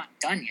they're not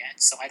done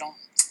yet, so I don't...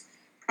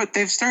 But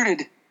they've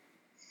started.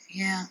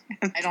 Yeah,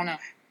 I don't know.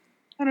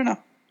 I don't know.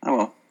 Oh,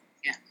 well.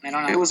 Yeah, I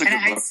don't know. It was a good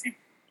book.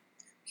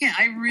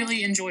 I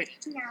really enjoyed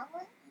it.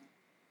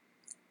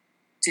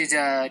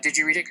 Did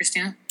you read it,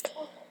 Christina?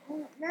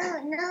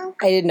 No.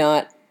 I did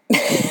not.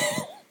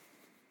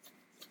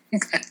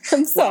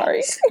 I'm sorry.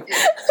 It's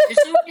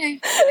okay.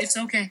 It's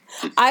okay.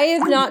 I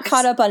have not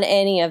caught up on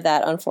any of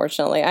that,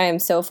 unfortunately. I am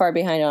so far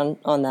behind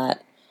on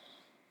that.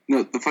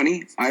 No, the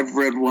funny, I've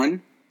read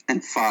 1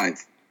 and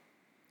 5.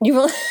 You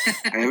will.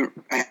 I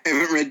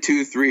haven't read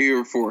 2, 3,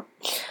 or 4.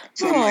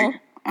 So I'm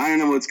like, I don't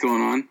know what's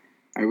going on.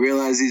 I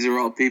realize these are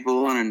all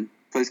people on a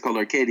place called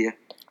Arcadia.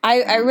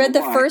 I read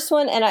the first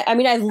one, and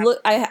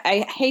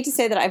I hate to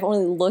say that I've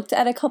only looked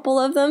at a couple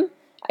of them.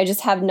 I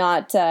just have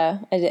not. I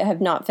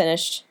have not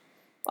finished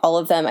all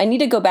of them. I need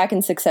to go back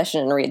in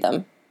succession and read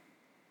them.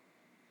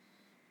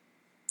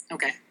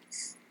 Okay.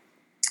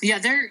 Yeah,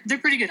 they're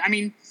pretty good. I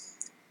mean,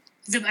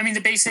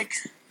 the basic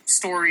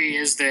story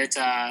is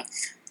that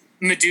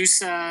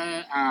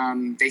Medusa.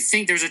 They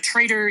think there's a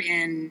traitor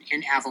in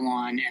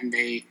Avalon, and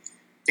they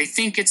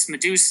think it's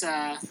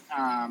Medusa,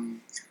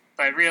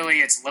 but really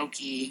it's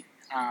Loki.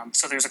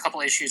 So there's a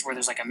couple issues where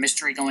there's like a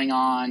mystery going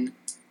on.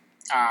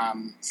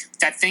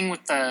 That thing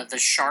with the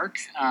shark.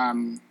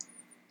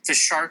 The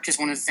shark is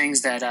one of the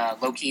things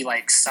that Loki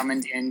like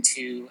summoned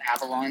into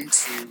Avalon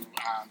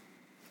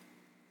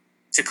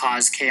to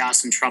cause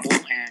chaos and trouble.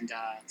 And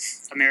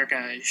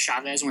America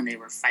Chavez, when they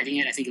were fighting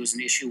it, I think it was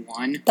in issue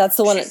 1. That's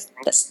the one.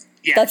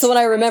 That's the one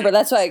I remember.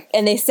 That's why.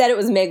 And they said it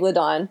was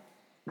Megalodon.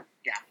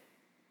 Yeah.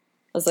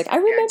 I was like, I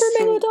remember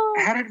Megalodon.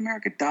 How did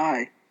America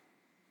die?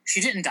 She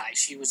didn't die.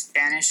 She was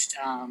banished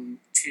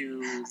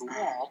to the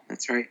wall.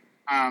 That's right.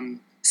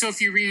 So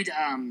if you read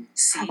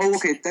Siege... Oh,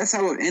 okay. That's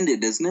how it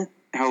ended, isn't it?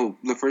 How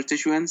the first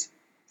issue ends?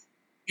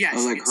 Yeah.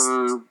 Like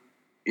her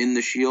in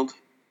the shield?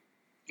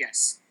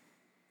 Yes.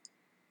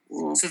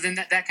 Well, so then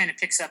that kind of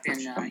picks up in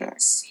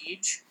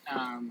Siege,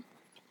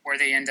 where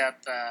they end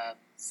up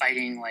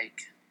fighting,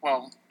 like...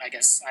 Well, I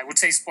guess I would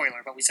say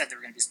spoiler, but we said there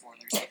were going to be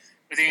spoilers.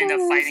 But they end up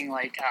fighting,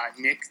 like,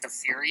 Nick the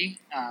Fury,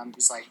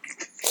 who's like...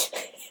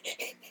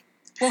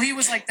 Well, he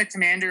was like the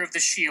commander of the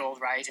shield,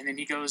 right? And then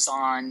he goes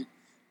on,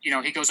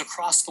 he goes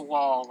across the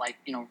wall, like,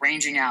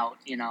 ranging out,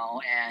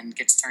 and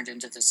gets turned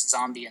into this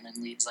zombie and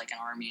then leads like an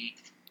army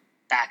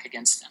back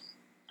against him.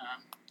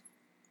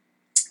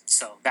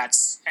 So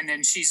that's, and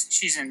then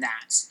she's in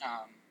that,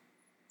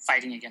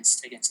 fighting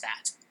against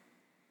that.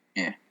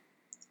 Yeah.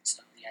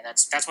 So yeah,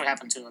 that's what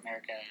happened to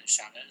America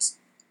Chavez.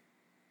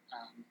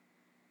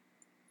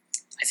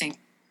 I think,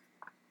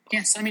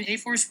 yes, I mean,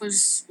 A-Force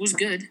was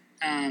good.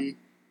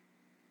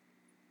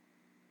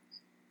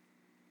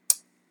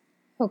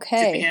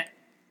 Okay.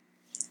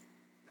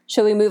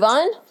 Shall we move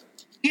on?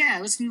 Yeah,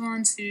 let's move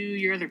on to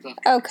your other book.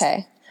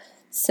 Okay.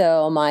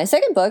 So my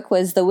second book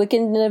was The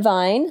Wicked and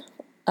Divine,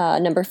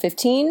 number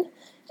 15,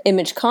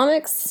 Image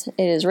Comics.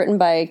 It is written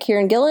by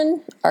Kieran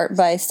Gillen, art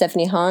by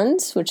Stephanie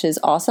Hans, which is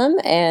awesome,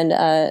 and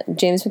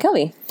James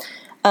McKelvey.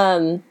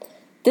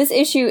 This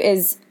issue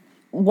is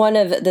one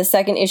of the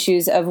second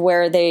issues of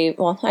where they,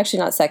 well, actually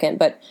not second,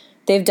 but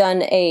they've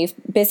done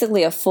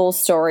basically a full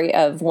story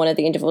of one of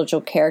the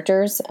individual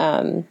characters.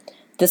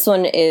 This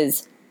one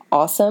is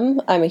awesome.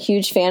 I'm a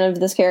huge fan of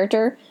this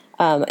character.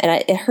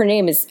 And her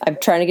name is, I'm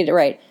trying to get it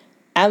right,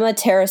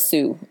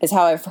 Amaterasu is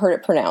how I've heard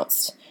it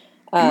pronounced.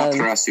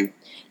 Amaterasu.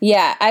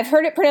 Yeah, I've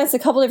heard it pronounced a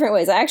couple different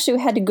ways. I actually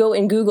had to go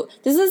and Google.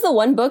 This is the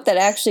one book that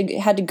I actually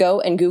had to go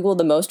and Google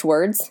the most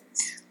words.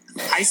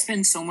 I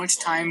spend so much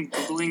time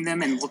Googling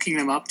them and looking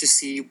them up to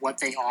see what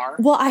they are.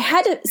 Well, I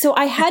had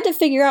to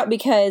figure out,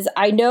 because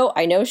I know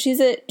she's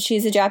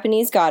a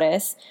Japanese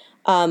goddess.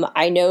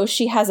 I know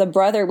she has a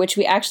brother, which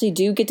we actually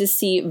do get to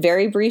see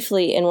very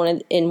briefly in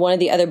one of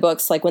the other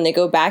books. Like when they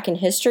go back in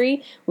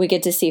history, we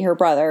get to see her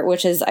brother,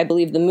 which is, I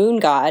believe, the moon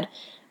god.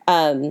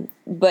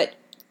 But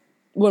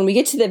when we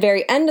get to the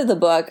very end of the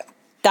book,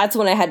 that's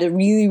when I had to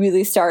really,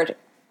 really start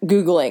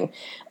Googling.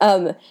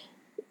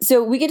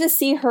 So we get to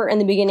see her in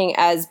the beginning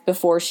as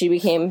before she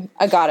became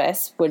a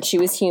goddess, when she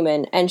was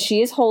human, and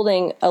she is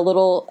holding a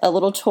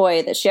little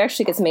toy that she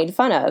actually gets made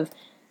fun of.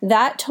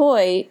 That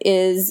toy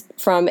is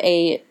from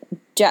it's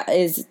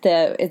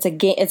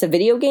a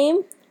video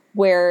game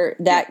where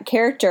that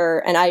character,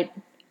 and I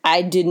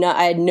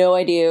had no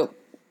idea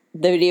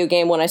the video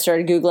game when I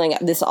started Googling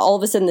this. All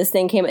of a sudden, this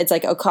thing came. It's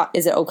like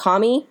is it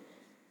Okami?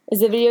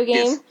 Is the video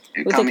game?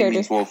 Yes, Okami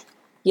means wolf.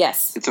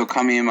 Yes, it's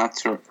Okami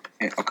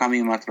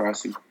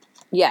Amaterasu.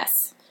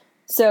 Yes.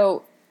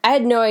 So I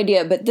had no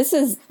idea, but this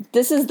is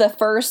the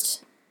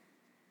first.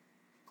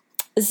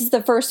 This is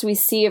the first we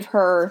see of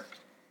her,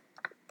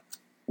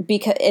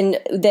 because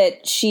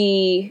that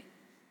she's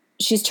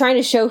trying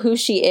to show who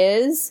she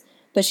is,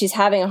 but she's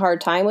having a hard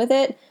time with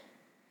it.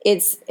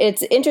 It's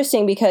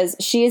interesting because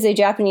she is a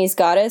Japanese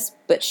goddess,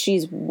 but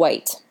she's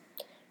white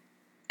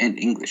and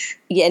English.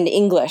 Yeah, and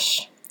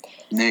English.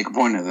 They make a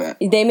point of that.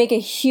 They make a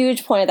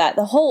huge point of that.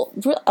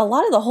 A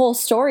lot of the whole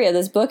story of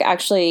this book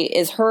actually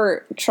is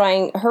her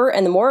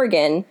and the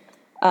Morrigan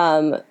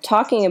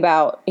talking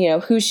about,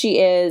 who she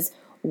is,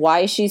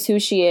 why she's who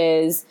she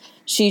is.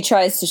 She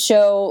tries to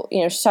show,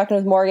 she's talking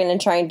with Morgan and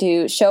trying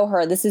to show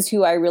her, this is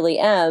who I really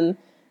am.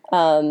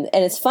 And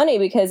it's funny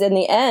because in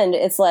the end,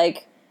 it's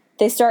like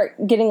they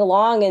start getting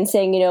along and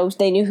saying,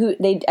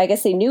 I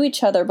guess they knew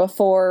each other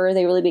before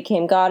they really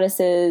became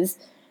goddesses.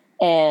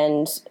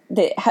 And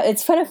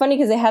it's kind of funny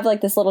because they have like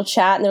this little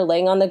chat and they're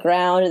laying on the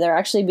ground and they're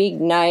actually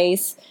being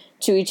nice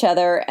to each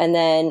other. And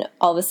then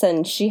all of a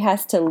sudden she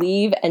has to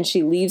leave, and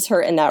she leaves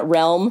her in that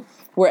realm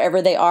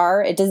wherever they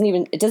are. It doesn't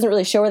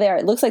really show where they are.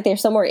 It looks like they're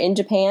somewhere in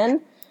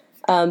Japan.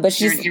 But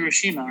she's in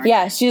Hiroshima, right?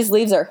 Yeah, she just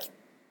leaves her.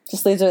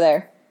 Just leaves her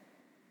there.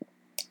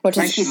 Which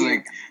is she's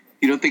like,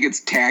 you don't think it's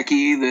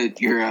tacky that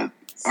you're a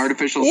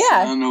artificial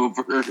sun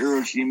over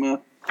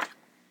Hiroshima?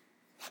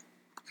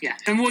 Yeah,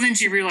 and then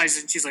she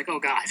realizes, and she's like, "Oh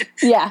God."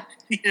 Yeah.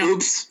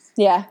 Oops.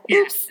 Yeah.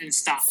 Oops. And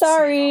stops.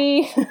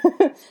 Sorry.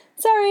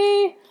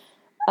 Sorry.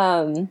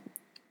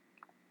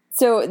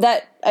 So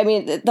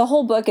the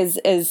whole book is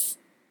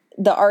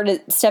the art.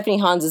 Stephanie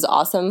Hans is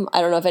awesome.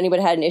 I don't know if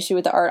anybody had an issue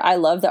with the art. I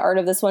love the art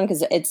of this one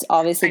because it's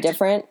obviously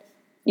different.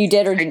 You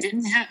did or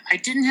didn't? I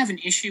didn't have an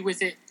issue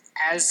with it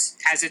as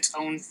its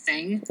own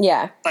thing.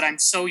 Yeah. But I'm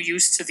so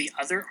used to the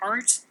other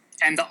art,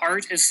 and the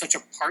art is such a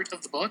part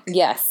of the book.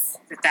 Yes.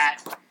 That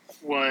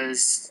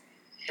was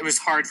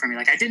hard for me.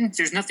 Like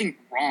there's nothing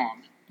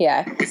wrong.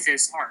 Yeah. With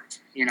this art,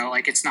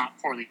 like it's not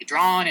poorly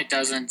drawn. It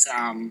doesn't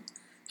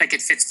like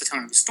it fits the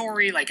tone of the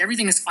story. Like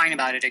everything is fine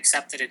about it,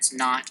 except that it's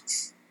not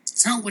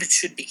what it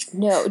should be.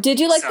 No. Did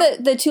you like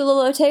the Tula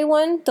Lotte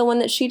one? The one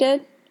that she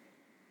did?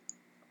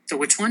 The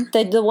which one?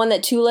 The one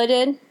that Tula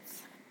did?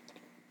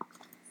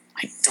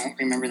 I don't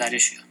remember that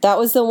issue. That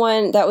was the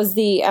one. That was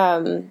the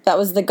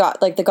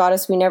the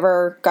goddess we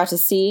never got to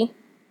see.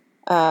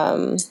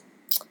 Right.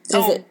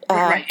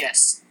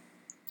 Yes.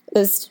 It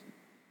was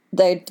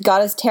the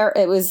goddess Terra.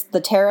 It was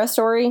the Terra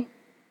story.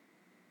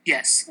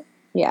 Yes.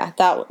 Yeah,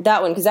 that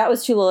one, because that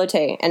was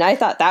Chulote, and I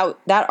thought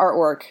that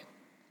artwork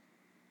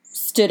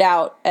stood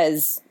out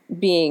as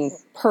being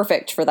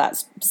perfect for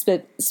that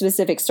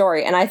specific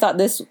story, and I thought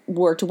this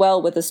worked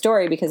well with the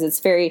story because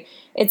it's very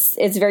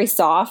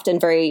soft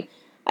and very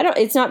I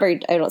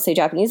don't say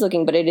Japanese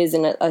looking, but it is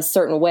in a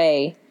certain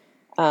way,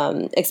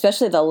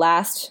 especially the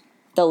last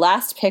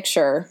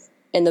picture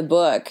in the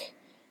book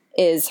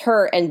is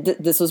her, and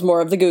this was more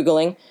of the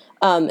Googling.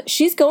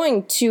 She's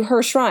going to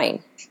her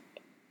shrine.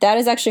 That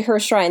is actually her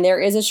shrine. There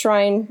is a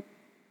shrine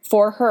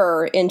for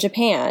her in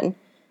Japan.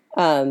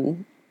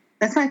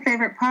 That's my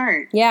favorite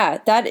part. Yeah,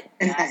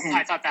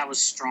 I thought that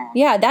was strong.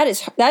 Yeah,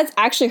 that's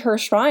actually her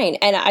shrine,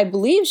 and I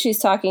believe she's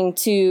talking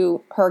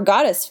to her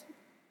goddess,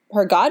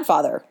 her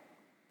godfather,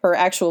 her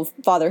actual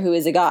father, who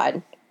is a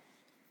god,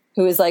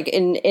 who is like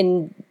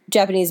in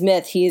Japanese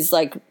myth, he's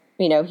like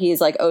he is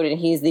like Odin.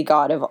 He's the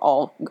god of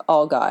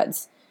all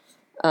gods.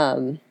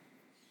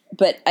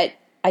 But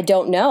I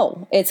don't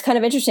know. It's kind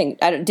of interesting.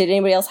 Did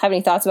anybody else have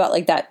any thoughts about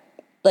like that?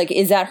 Like,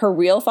 is that her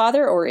real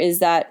father, or is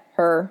that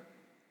her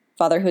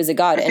father who is a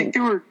god? I think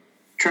they were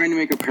trying to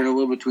make a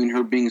parallel between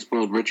her being a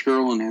spoiled rich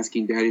girl and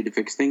asking daddy to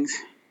fix things.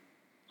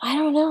 I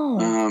don't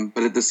know.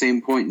 But at the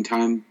same point in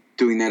time,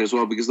 doing that as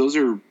well, because those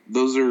are what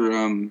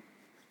do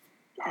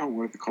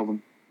they call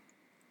them?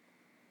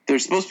 They're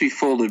supposed to be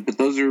folded, but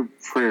those are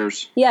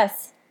prayers.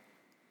 Yes.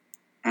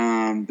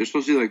 They're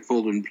supposed to be like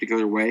folded in a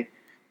particular way,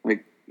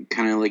 like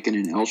kind of like in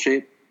an L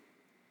shape.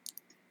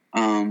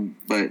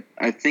 But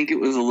I think it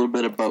was a little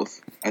bit of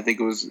both. I think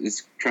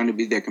it's trying to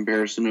be that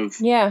comparison of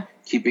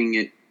keeping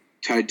it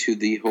tied to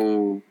the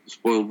whole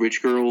spoiled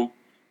rich girl,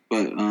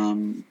 but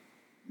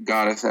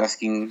goddess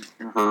asking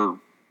her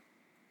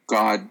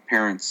god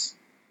parents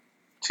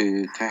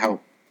to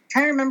help. I'm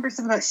trying to remember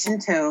something about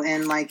Shinto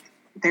and like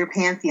their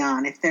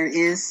pantheon, if there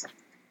is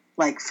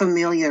like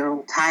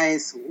familial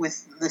ties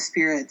with the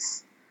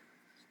spirits.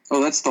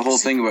 Oh, that's the whole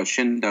thing about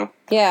Shinto.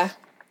 Yeah.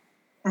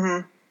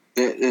 Mm-hmm.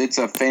 It's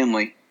a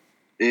family.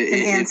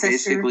 It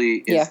basically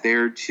is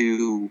there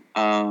to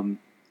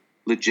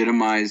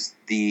legitimize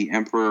the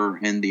emperor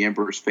and the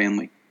emperor's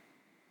family.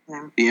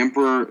 Yeah. The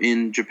emperor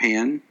in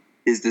Japan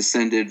is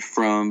descended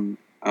from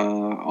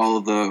all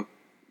of the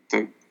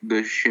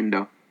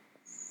Shindo.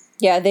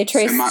 Yeah, they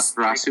trace.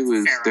 Amaterasu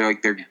is their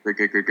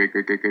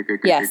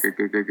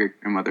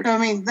grandmother. So I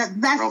mean that's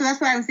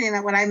what I was saying.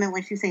 That what I meant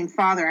when she was saying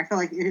father. I felt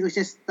like it was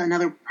just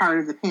another part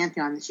of the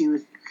pantheon that she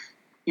was,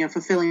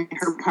 fulfilling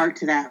her part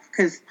to that.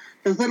 Because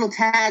those little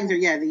tags they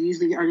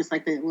usually are just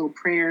like the little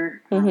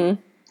prayer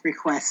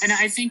requests. And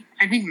I think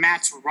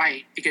Matt's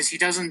right, because she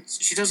doesn't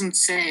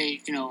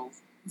say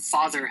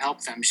father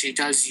help them. She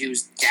does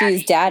use daddy.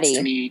 She's daddy.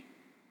 To me,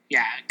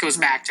 it goes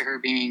back to her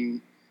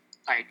being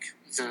like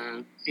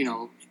the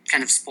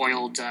kind of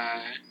spoiled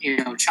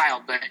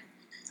child. But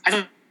I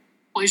thought the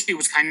whole issue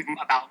was kind of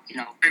about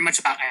very much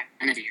about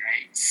identity,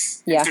 right?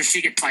 Yeah. So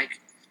she gets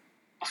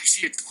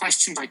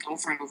questioned like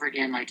over and over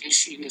again, like, is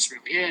she this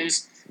really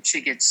is?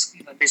 She gets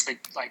basically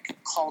like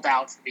called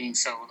out for being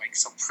so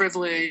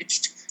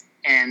privileged,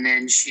 and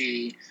then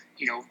she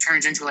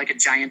turns into like a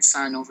giant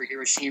sun over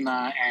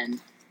Hiroshima,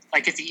 and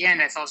like at the end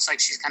I felt it's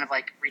like she's kind of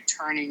like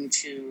returning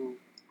to,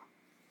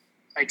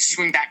 like, she's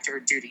going back to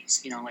her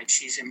duties, like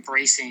she's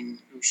embracing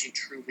who she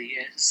truly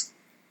is.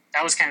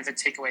 That was kind of the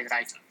takeaway that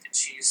I took, that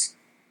she's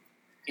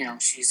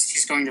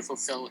she's going to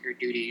fulfill her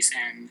duties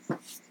and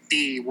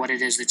be what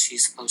it is that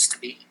she's supposed to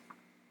be.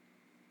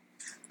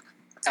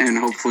 And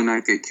hopefully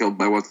not get killed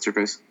by what's her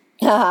face.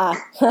 Well,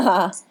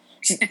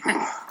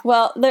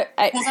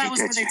 that was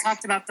where they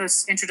talked about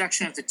this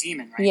introduction of the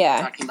demon, right?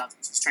 Yeah. Talking about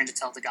trying to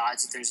tell the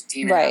gods that there's a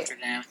demon after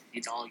them. They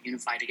need to all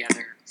unify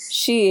together.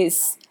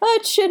 She's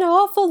such an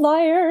awful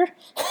liar.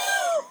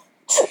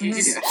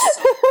 She's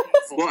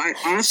well,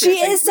 honestly, she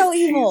is so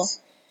evil.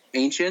 She's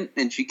ancient,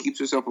 and she keeps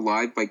herself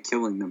alive by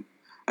killing them.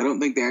 I don't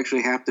think they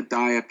actually have to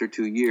die after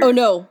 2 years. Oh,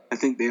 no. I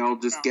think they all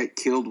just get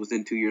killed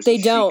within 2 years. They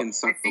so don't. She can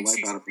suck the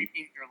life out of them.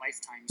 Their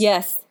lifetimes.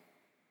 Yes.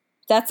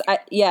 Yes.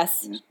 Yeah.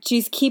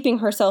 She's keeping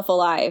herself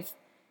alive.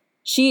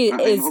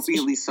 I'm hoping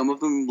at least some of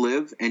them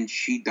live and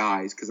she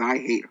dies, because I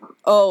hate her.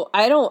 Oh,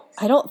 I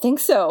don't think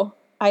so.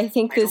 I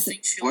think this...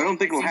 I don't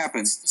think it'll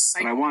happen,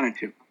 but I wanted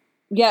to.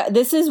 Yeah,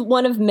 this is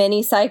one of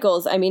many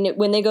cycles. I mean,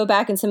 when they go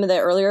back in some of the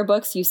earlier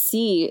books, you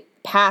see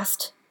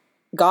past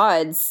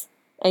gods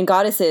and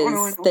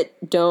goddesses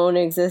that don't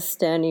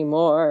exist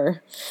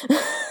anymore.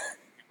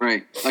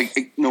 Right.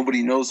 Like,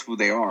 nobody knows who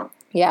they are.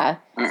 Yeah.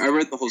 I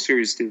read the whole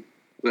series, too.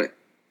 But,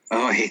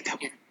 I hate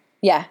that one.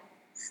 Yeah.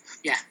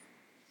 Yeah.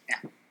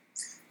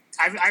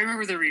 I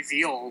remember the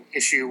reveal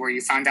issue where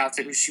you found out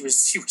that she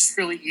was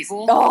really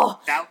evil. Oh.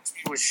 That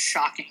was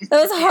shocking.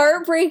 That was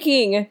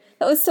heartbreaking.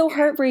 That was so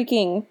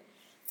heartbreaking.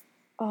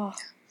 Oh,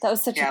 that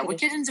was such a good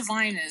Wicked and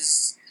Divine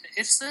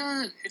it's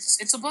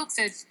a book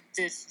that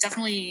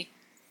definitely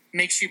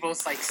makes you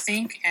both like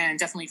think and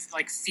definitely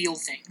like feel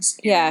things.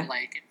 Yeah,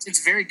 like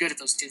it's very good at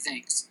those two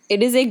things.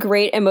 It is a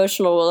great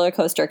emotional roller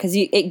coaster because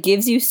it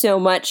gives you so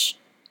much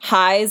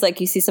highs, like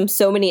you see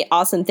so many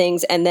awesome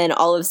things, and then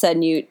all of a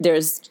sudden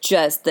there's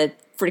just the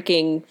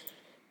freaking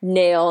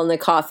nail in the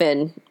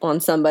coffin on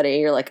somebody.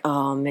 You're like,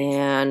 oh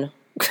man.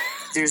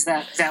 There's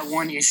that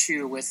one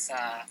issue with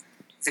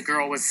the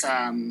girl with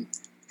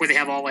where they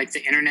have all like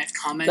the internet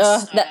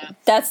comments.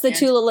 That's the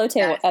Tula Lote.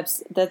 That's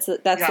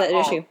the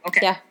issue.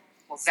 Okay. Yeah.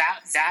 Well,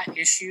 that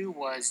issue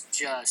was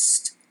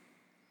just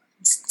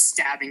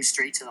stabbing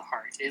straight to the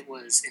heart. It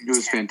was intense. It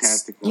was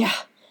fantastic. Though. Yeah.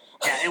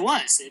 Yeah, it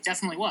was. It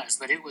definitely was.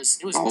 But it was.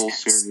 The whole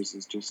intense. series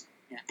is just.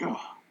 Yeah.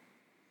 Oh.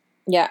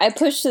 Yeah, I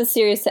push the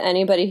series to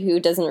anybody who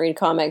doesn't read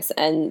comics,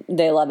 and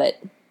they love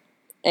it.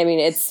 I mean,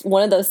 it's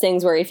one of those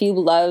things where if you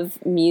love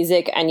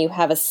music and you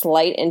have a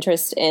slight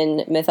interest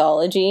in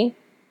mythology,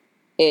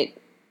 it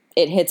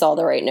hits all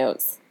the right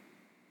notes.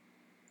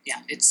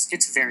 Yeah,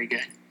 it's very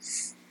good.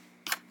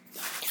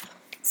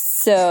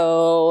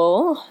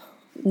 So,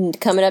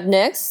 coming up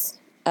next,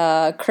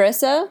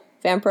 Carissa,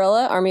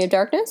 Vampirella, Army of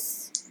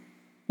Darkness.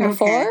 Number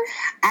 4.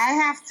 I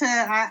have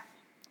to,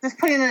 just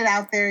putting it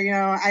out there,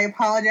 I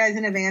apologize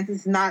in advance.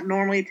 It's not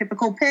normally a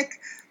typical pick,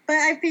 but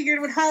I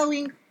figured with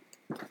Halloween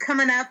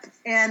coming up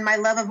and my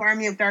love of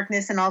Army of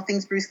Darkness and all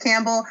things Bruce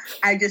Campbell,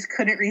 I just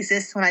couldn't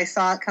resist when I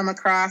saw it come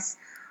across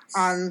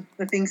on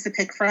the things to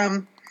pick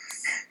from.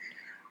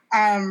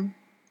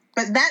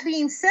 But that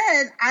being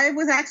said, I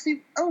was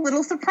actually a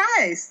little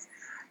surprised.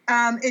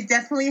 It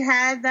definitely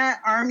had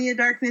that Army of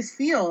Darkness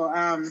feel.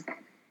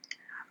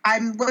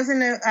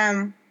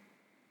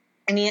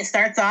 It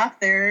starts off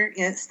there,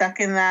 stuck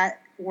in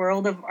that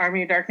world of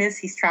Army of Darkness.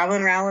 He's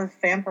traveling around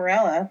with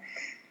Vampirella.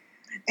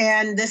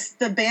 And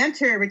the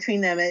banter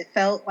between them, it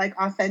felt like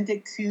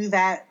authentic to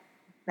that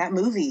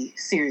movie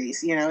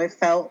series. It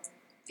felt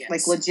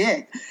like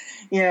legit.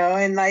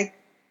 And like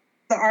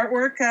the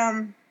artwork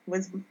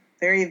was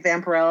very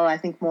Vampirella, I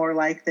think more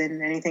like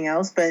than anything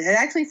else. But it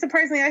actually,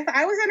 surprisingly,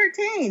 I was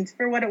entertained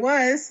for what it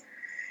was.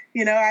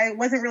 I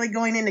wasn't really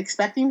going in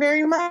expecting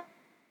very much.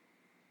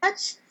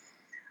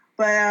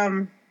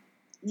 But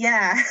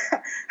yeah,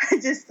 I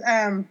just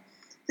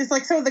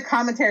like some of the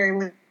commentary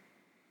with.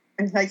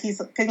 And like he's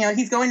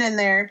going in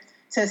there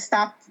to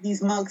stop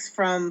these monks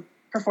from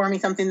performing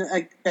something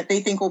that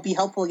they think will be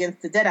helpful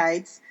against the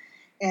Deadites,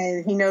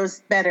 and he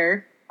knows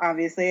better,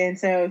 obviously, and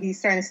so he's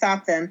trying to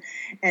stop them.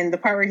 And the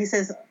part where he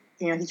says,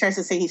 he tries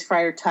to say he's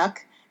Friar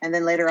Tuck, and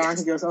then later on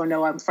he goes, "Oh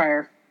no, I'm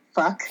Friar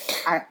Fuck."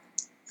 I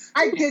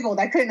giggled.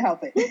 I couldn't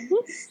help it.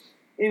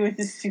 It was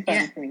just too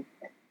funny for me.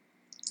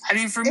 I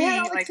mean, for me,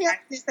 like I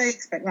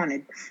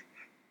wanted.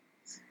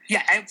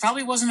 Yeah, it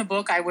probably wasn't a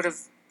book I would have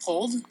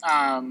pulled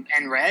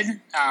and read,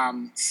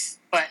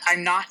 but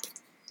I'm not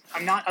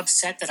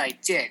upset that I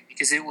did,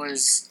 because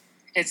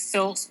it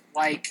felt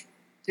like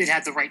it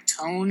had the right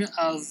tone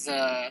of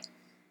the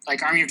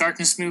like Army of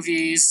Darkness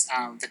movies.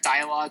 The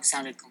dialogue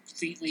sounded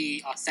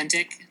completely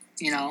authentic.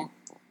 The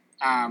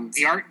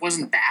art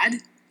wasn't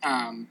bad.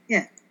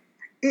 Yeah,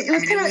 it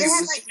was it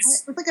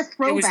was like a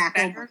throwback.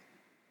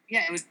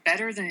 It was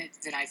better than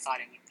I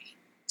thought it would be.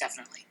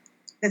 Definitely.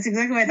 That's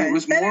exactly what I thought. It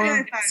was better than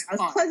I thought. I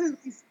was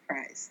pleasantly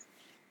surprised.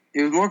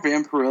 It was more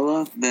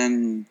Vampirella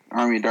than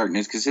Army of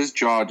Darkness because his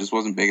jaw just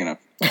wasn't big enough.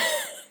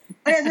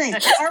 I think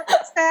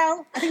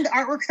the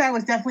artwork style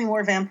was definitely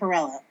more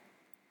Vampirella.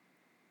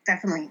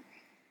 Definitely.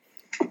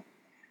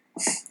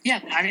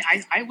 Yeah, I mean,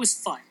 I was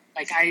fun.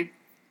 Like I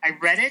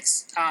read it,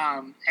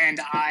 and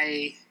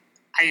I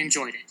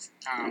enjoyed it.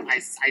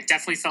 I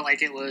definitely felt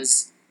like it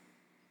was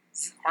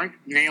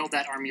nailed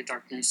that Army of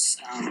Darkness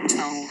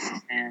tone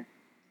and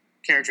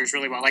characters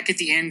really well. Like at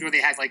the end where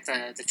they had like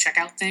the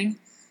checkout thing,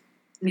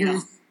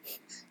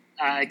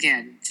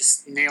 again,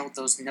 just nailed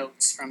those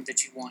notes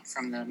that you want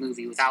from the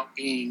movie without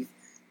being,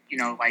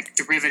 like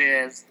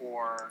derivative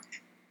or,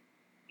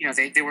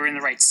 they were in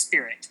the right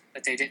spirit,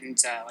 but they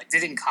didn't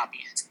copy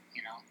it,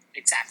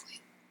 exactly.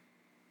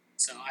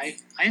 So I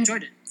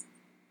enjoyed it.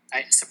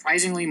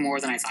 Surprisingly more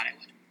than I thought I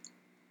would.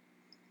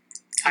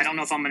 I don't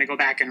know if I'm going to go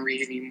back and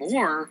read any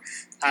more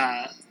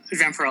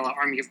Vampirella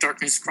Army of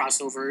Darkness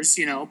crossovers,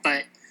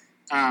 but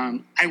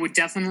I would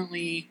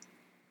definitely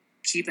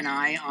keep an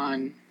eye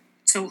on.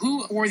 So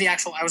who were the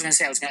actual? I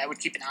would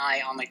keep an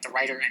eye on like the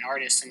writer and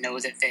artist and know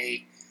that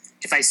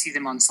if I see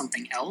them on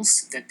something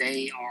else, that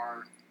they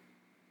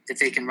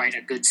can write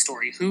a good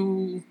story.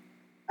 Who?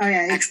 Oh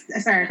yeah,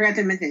 sorry, I forgot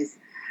to mention this.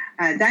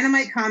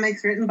 Dynamite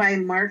Comics, written by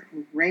Mark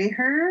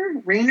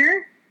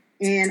Rayner,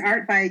 and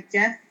art by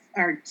Jet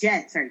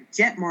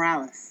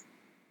Morales.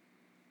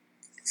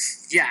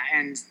 Yeah,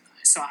 and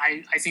so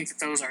I think that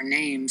those are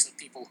names of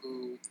people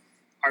who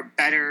are not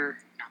better,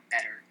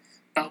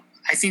 but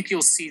I think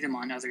you'll see them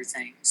on other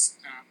things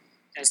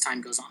as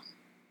time goes on.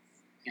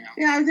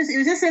 Yeah, it was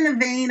just in the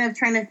vein of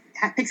trying to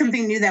pick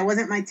something new that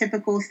wasn't my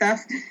typical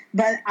stuff,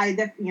 but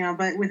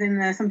but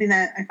within something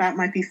that I thought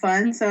might be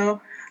fun.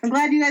 So I'm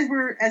glad you guys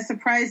were as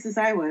surprised as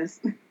I was.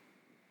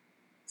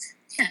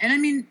 Yeah, and I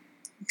mean,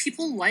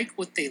 people like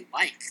what they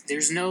like.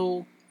 There's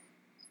no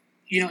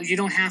you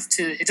don't have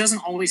to. It doesn't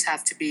always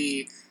have to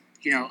be,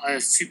 a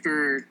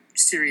super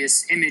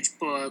serious image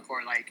book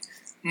or like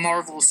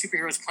Marvel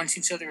superheroes punch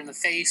each other in the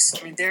face.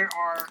 I mean,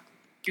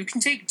 you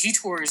can take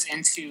detours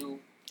into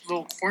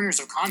little corners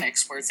of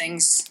comics where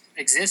things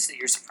exist that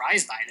you're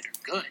surprised by that are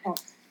good. Oh,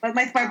 but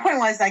my point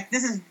was, like,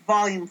 this is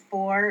volume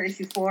 4,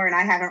 issue 4, and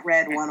I haven't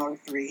read 1 or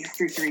 3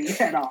 through 3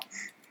 at all.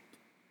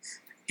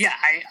 Yeah,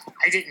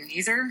 I didn't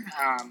either.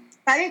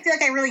 I didn't feel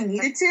like I really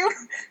needed to.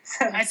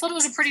 So. I thought it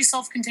was a pretty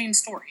self-contained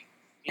story.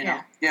 You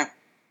know? Yeah.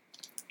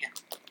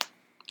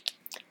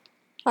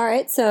 All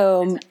right,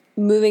 so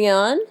moving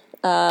on.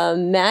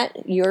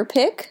 Matt, your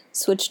pick,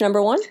 Switch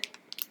number 1.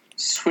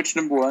 Switch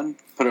number 1,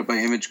 put up by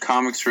Image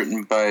Comics,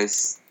 written by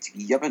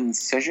Stjepan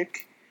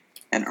Sejic,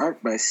 and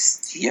art by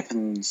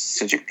Stjepan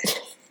Sejic.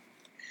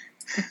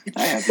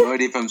 I have no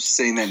idea if I'm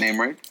saying that name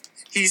right.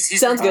 He's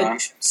Sounds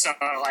good. So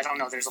I don't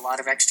know. There's a lot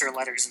of extra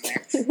letters in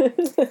there.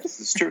 This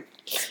is true.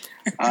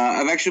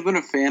 I've actually been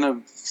a fan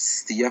of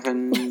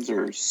Stjepan's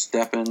or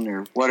Stefan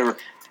or whatever.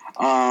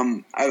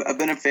 I've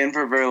been a fan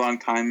for a very long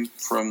time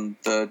from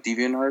the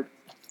DeviantArt.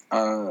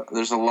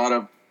 There's a lot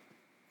of,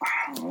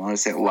 I don't want to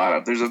say a lot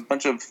of, there's a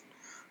bunch of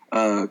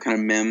kind of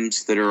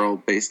memes that are all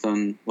based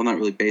on, well, not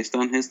really based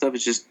on his stuff.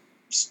 It's just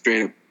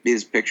straight up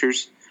his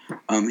pictures.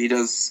 He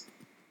does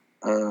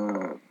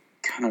kind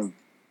of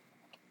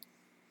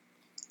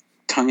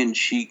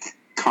tongue-in-cheek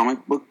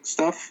comic book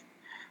stuff.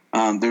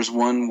 There's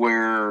one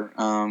where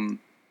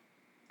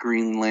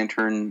Green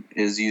Lantern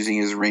is using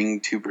his ring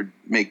to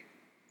make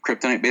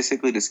kryptonite,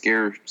 basically, to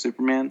scare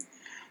Superman.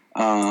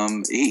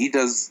 He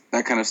does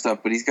that kind of stuff,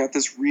 but he's got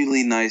this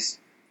really nice,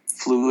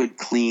 fluid,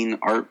 clean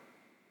art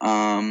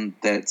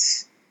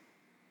that's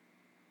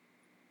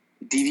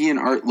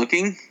DeviantArt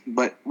looking,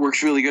 but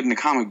works really good in a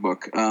comic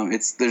book.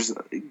 There's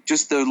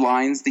just the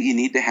lines that you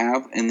need to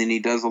have, and then he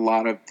does a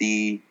lot of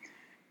the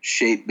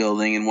shape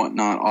building and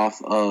whatnot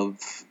off of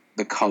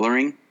the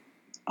coloring,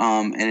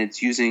 and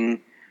it's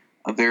using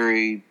a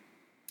very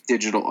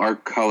digital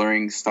art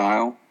coloring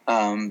style.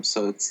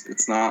 So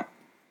it's not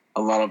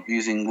a lot of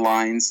using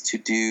lines to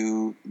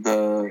do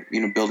the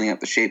building up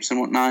the shapes and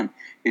whatnot.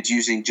 It's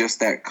using just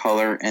that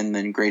color and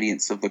then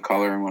gradients of the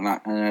color and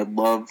whatnot. And I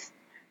love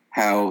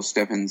how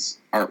Stefan's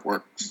art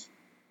works,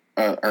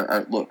 or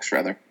art looks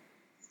rather.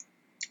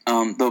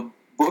 The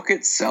book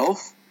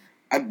itself,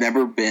 I've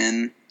never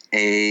been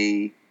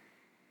a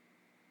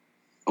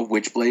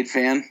Witchblade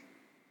fan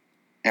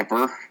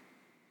ever.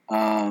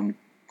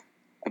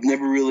 I've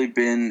never really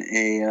been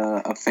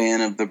a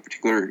fan of the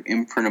particular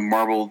imprint of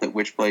Marvel that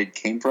Witchblade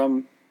came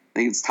from. I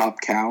think it's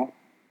Top Cow.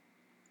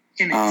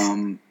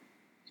 Image.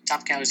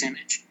 Top Cow is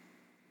Image.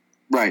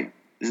 Right.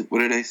 What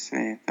did I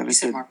say? I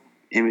said Marvel.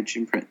 Image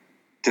imprint.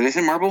 Did I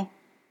say Marvel?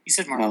 You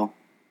said Marvel.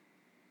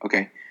 Oh.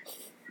 Okay.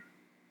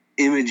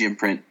 Image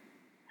imprint.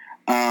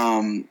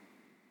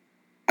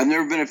 I've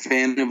never been a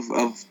fan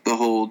of the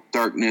whole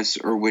Darkness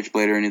or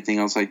Witchblade or anything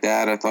else like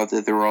that. I thought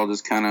that they were all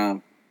just kind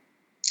of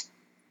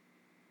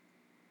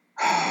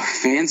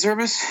fan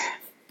service.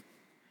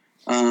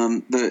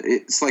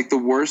 It's like the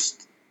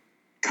worst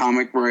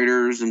comic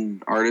writers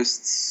and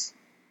artists.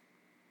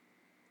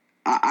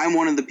 I'm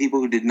one of the people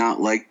who did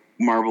not like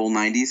Marvel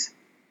 90s.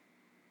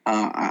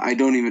 I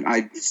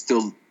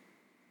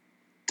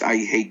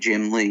hate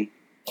Jim Lee.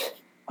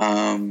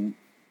 But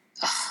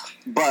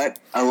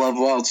I love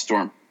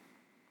Wildstorm,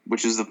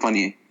 which is the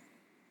funny.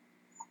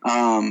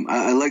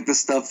 I like the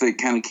stuff that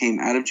kind of came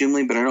out of Jim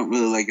Lee, but I don't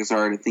really like his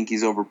art. I think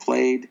he's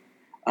overplayed.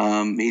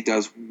 He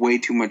does way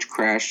too much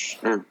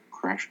cross-hashing.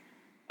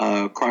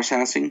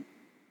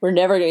 We're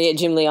never going to get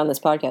Jim Lee on this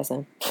podcast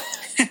then.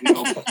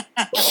 No.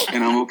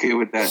 And I'm okay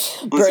with that.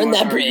 Burn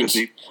that bridge.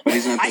 But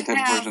he's not that type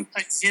of person. I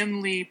have a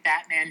Jim Lee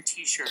Batman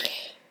t-shirt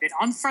that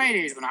on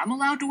Fridays when I'm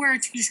allowed to wear a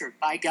t-shirt,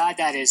 by God,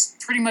 that is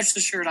pretty much the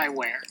shirt I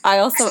wear. I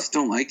just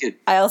don't like it.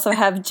 I also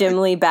have Jim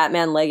Lee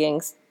Batman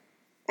leggings.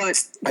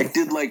 But I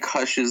did like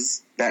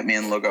Hush's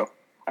Batman logo.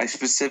 I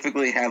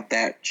specifically have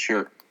that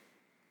shirt.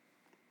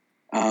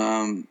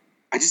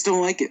 I just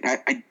don't like it.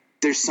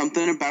 There's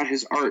something about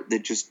his art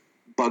that just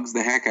bugs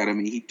the heck out of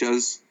me. He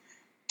does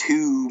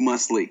too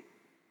muscly.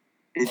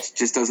 It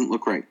just doesn't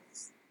look right.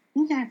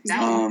 Yeah, you're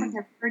the only person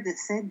I've heard that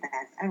said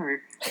that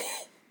ever.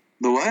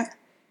 The what?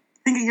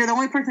 I think you're the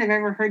only person I've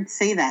ever heard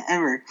say that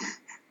ever.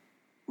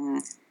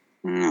 I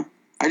don't know.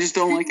 I just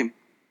don't like him.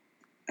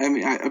 I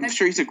mean, I'm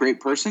sure he's a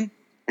great person.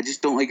 I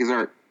just don't like his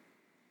art.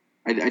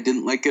 I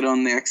didn't like it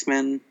on the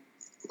X-Men.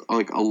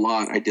 Like, a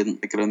lot. I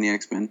didn't like it on the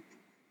X-Men.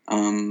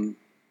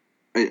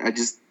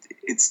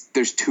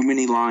 There's too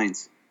many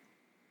lines.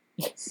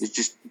 There's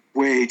just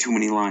way too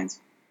many lines.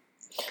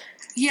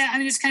 Yeah, I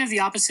mean, it's kind of the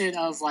opposite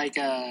of like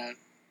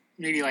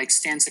maybe like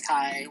Stan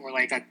Sakai or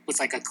with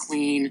a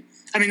clean.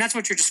 I mean, that's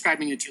what you're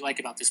describing that you like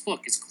about this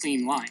book. It's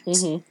clean lines.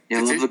 Mm-hmm. Yeah,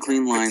 I love the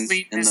clean lines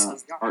and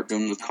the art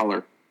done with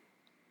color.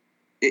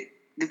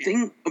 The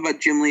thing about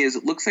Jim Lee is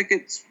it looks like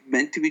it's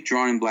meant to be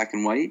drawn in black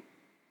and white,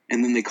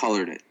 and then they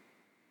colored it.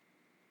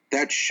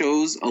 That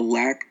shows a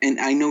lack, and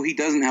I know he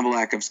doesn't have a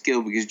lack of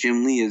skill because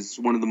Jim Lee is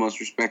one of the most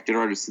respected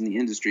artists in the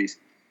industries.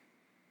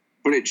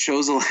 but it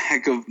shows a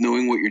lack of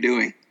knowing what you're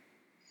doing.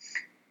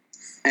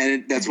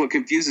 And that's what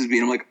confuses me.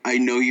 And I'm like, I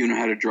know you know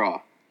how to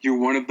draw. You're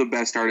one of the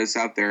best artists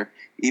out there.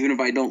 Even if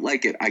I don't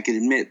like it, I can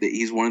admit that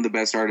he's one of the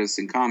best artists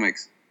in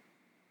comics.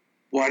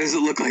 Why does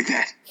it look like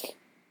that?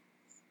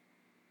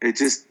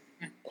 It's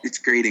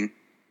grating.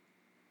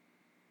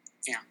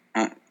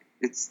 Yeah.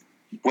 It's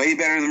way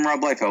better than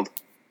Rob Liefeld,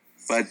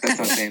 but that's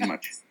not saying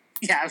much.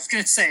 Yeah, I was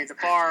going to say, the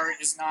bar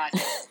is not...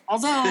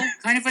 Although,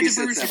 kind of a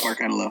diversion. He sets that bar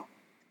kind of low.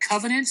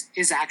 Covenant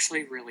is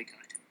actually really good.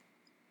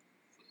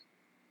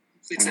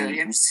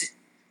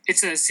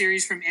 It's a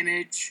series from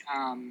Image,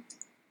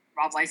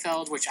 Rob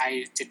Liefeld, which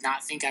I did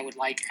not think I would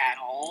like at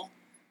all.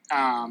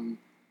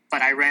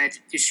 But I read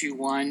issue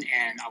 1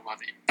 and I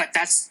love it. But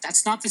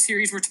that's not the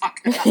series we're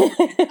talking about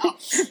right now.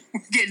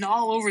 We're getting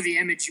all over the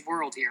Image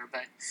world here,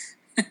 but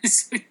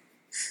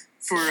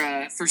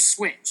for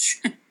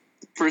Switch.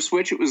 For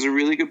Switch, it was a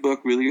really good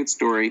book, really good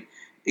story.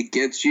 It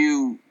gets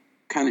you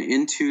kind of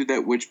into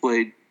that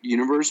Witchblade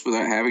universe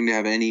without having to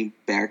have any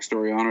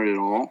backstory on it at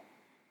all,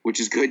 which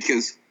is good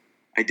because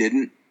I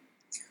didn't.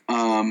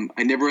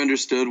 I never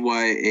understood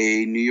why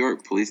a New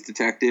York police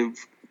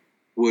detective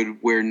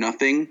would wear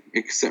nothing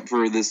except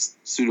for this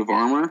suit of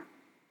armor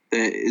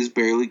that is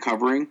barely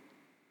covering.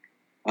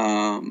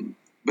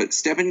 But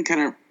Stepan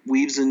kind of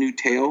weaves a new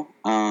tale.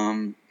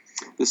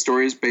 The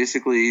story is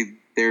basically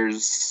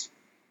there's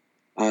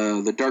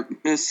the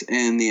darkness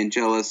and the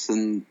Angelus,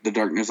 and the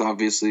darkness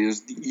obviously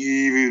is the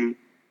evil,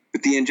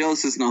 but the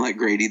Angelus is not that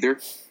great either.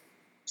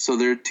 So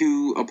they're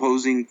two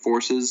opposing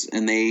forces,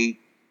 and they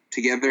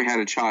together had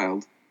a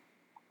child,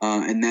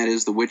 and that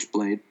is the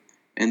Witchblade.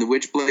 And the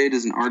Witchblade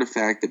is an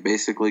artifact that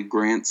basically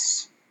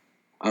grants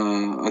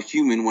a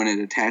human, when it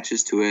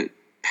attaches to it,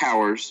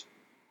 powers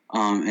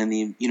and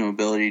the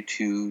ability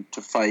to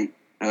fight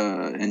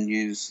and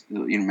use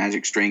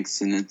magic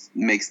strengths, and it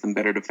makes them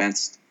better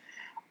defensed.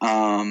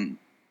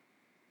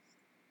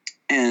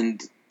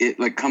 And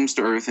it comes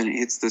to Earth and it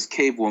hits this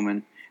cave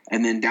woman,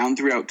 and then down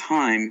throughout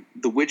time,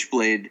 the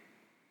Witchblade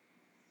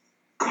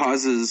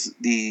causes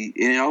and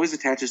it always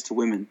attaches to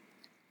women,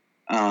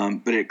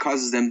 but it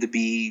causes them to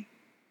be,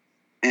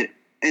 and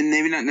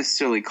maybe not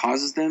necessarily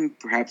causes them.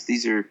 Perhaps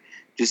these are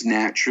just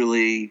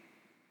naturally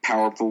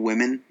powerful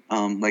women,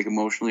 like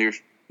emotionally or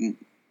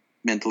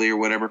mentally or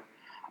whatever.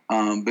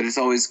 But it's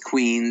always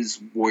queens,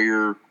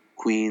 warrior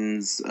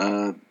queens,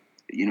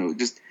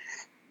 just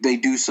they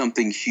do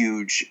something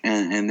huge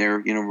and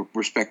they're,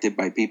 respected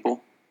by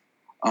people.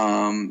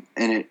 And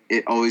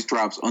it always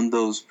drops on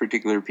those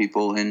particular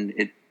people, and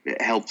it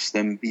helps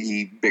them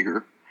be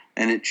bigger.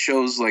 And it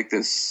shows like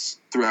this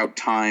throughout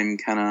time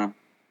kind of,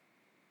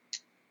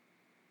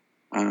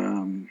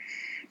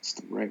 what's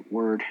the right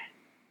word?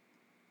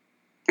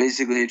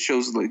 Basically, it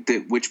shows like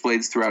the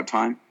Witchblades throughout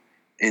time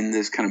in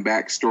this kind of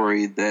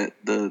backstory that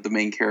the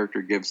main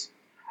character gives.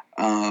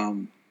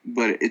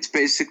 But it's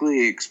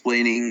basically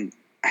explaining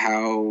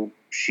how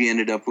she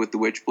ended up with the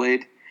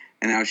Witchblade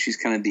and how she's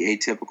kind of the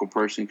atypical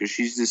person, because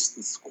she's just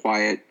this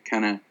quiet,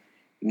 kind of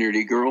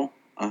nerdy girl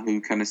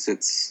who kind of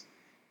sits,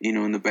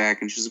 in the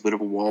back, and she's a bit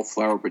of a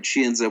wallflower, but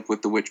she ends up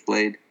with the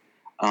Witchblade.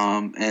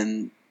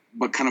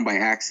 But kind of by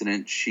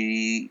accident.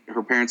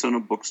 Her parents own a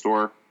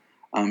bookstore.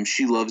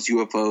 She loves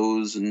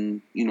UFOs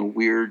and,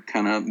 weird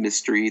kind of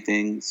mystery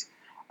things.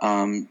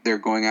 They're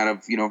going out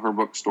of, her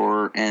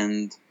bookstore,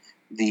 and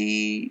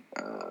the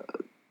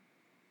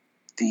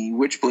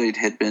Witchblade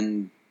had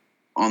been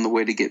on the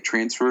way to get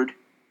transferred.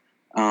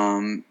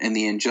 And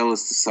the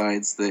Angelus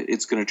decides that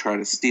it's going to try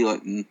to steal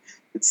it, and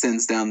it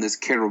sends down this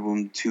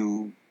cherubim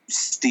to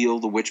steal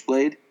the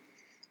Witchblade,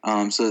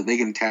 so that they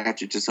can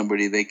attach it to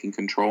somebody they can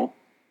control.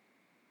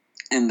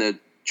 And the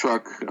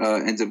truck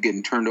ends up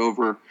getting turned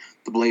over.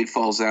 The blade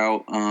falls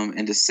out,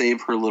 and to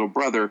save her little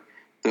brother,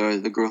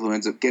 the girl who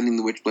ends up getting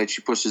the Witchblade,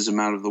 she pushes him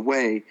out of the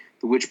way.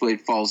 The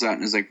Witchblade falls out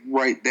and is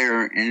right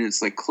there, and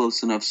it's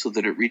close enough so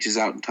that it reaches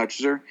out and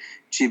touches her.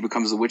 She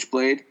becomes the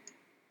Witchblade.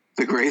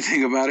 The great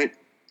thing about it,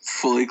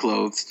 fully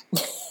clothed.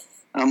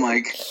 I'm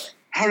like,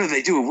 how do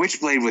they do a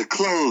Witchblade with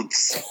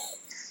clothes?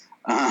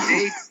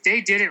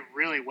 They did it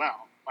really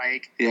well.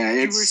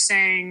 You were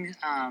saying,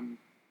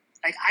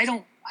 I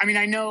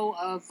know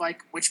of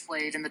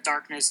Witchblade and the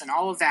Darkness and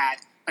all of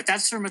that, but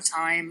that's from a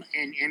time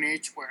in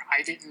Image where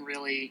I didn't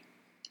really,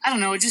 I don't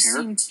know, it just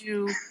seemed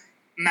too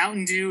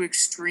Mountain Dew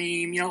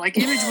extreme.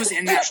 Image was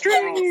in that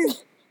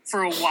world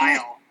for a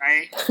while,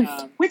 right?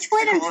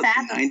 Witchblade and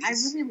Fathom, I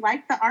really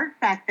liked the art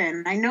back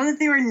then. I know that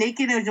they were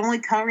naked and it was only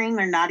covering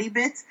their naughty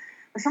bits,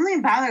 but something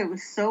about it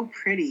was so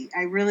pretty.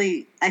 I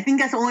think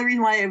that's the only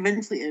reason why I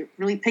eventually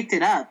really picked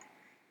it up.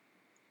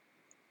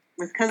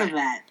 Was because of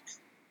that.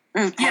 It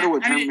was part of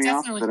what turned me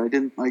off, that I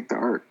didn't like the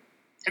art.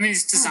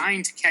 It's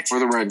designed to catch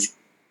your attention.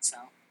 So,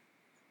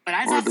 but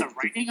I thought the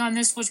writing on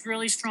this was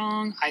really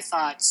strong. I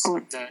thought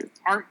the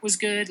art was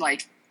good.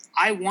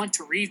 I want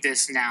to read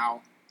this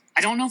now.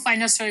 I don't know if I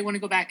necessarily want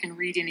to go back and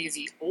read any of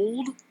the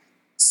old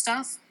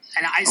stuff.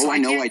 And I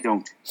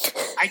don't.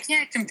 I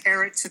can't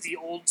compare it to the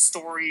old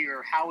story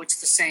or how it's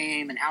the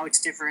same and how it's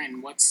different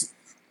and what's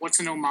what's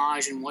an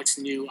homage and what's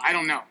new. I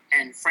don't know,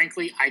 and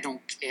frankly, I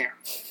don't care.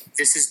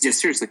 This is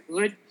just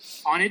good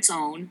on its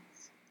own.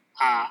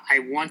 I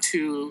want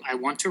to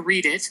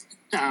read it,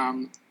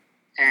 and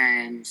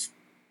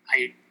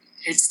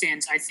it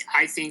stands.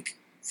 I think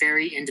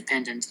very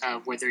independent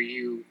of whether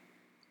you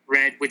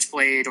read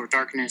Witchblade or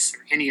Darkness or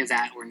any of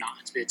that or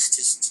not.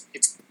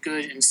 It's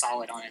good and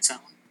solid on its own.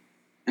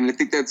 And I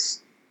think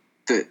that's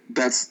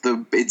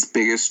its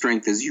biggest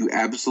strength is you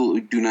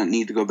absolutely do not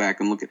need to go back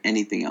and look at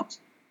anything else.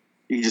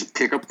 You can just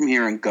pick up from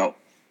here and go.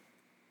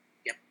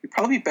 Yep. It'd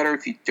probably be better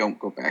if you don't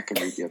go back and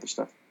read the other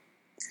stuff.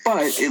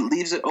 But it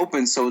leaves it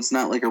open so it's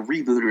not like a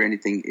reboot or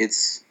anything.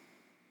 It's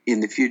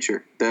in the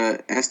future.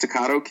 The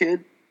Estacado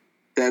kid,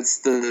 that's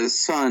the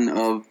son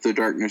of the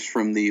Darkness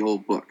from the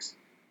old books.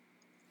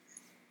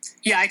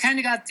 Yeah, I kind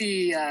of got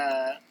the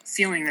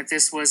feeling that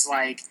this was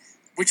like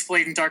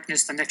Witchblade and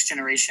Darkness, the next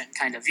generation,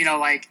 kind of.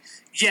 Like,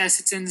 yes,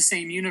 it's in the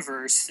same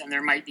universe, and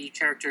there might be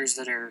characters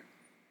that are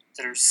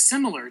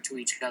similar to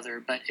each other,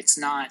 but it's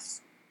not,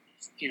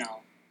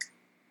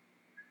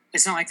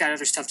 it's not like that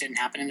other stuff didn't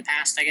happen in the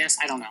past, I guess.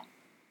 I don't know.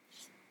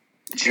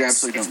 You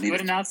absolutely don't need it.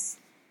 Good enough.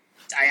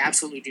 I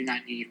absolutely do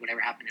not need whatever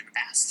happened in the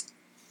past.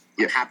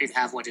 Yeah. I'm happy to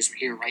have what is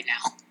here right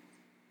now.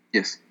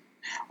 Yes.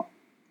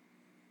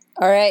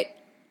 All right.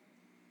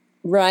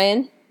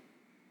 Ryan,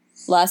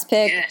 last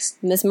pick. Yes.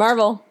 Miss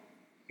Marvel.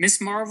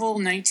 Miss Marvel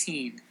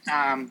 19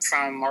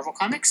 from Marvel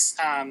Comics.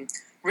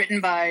 Written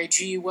by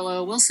G.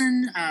 Willow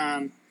Wilson.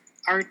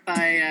 Art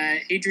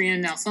by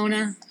Adrian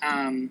Alfona.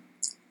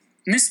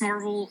 Miss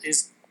Marvel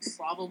is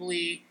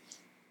probably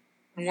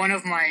one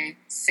of my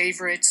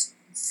favorite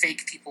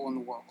fake people in the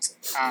world.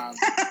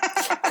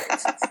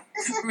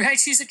 Right?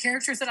 She's a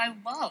character that I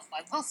love.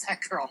 I love that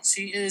girl.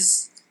 She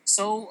is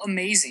so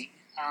amazing.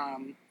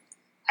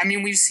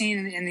 We've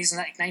seen in these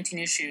 19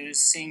 issues,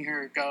 seeing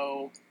her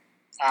go,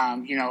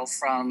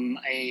 from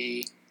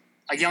a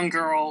young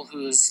girl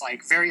who's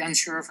like very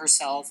unsure of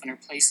herself and her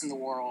place in the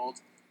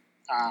world.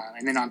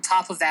 And then on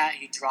top of that,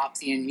 you drop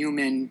the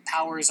Inhuman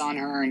powers on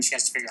her and she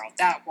has to figure out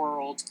that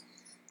world.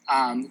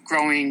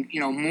 Growing,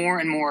 more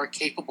and more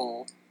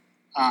capable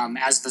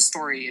as the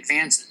story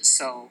advances.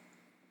 So,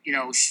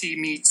 she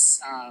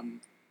meets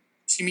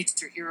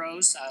her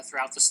heroes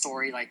throughout the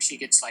story. Like, she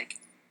gets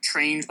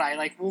trained by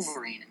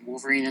Wolverine, and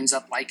Wolverine ends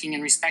up liking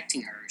and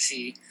respecting her.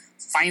 She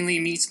finally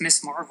meets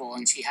Miss Marvel,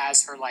 and she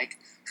has her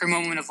her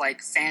moment of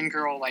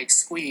fangirl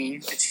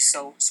squeeing that she's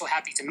so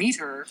happy to meet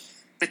her.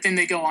 But then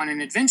they go on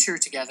an adventure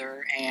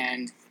together,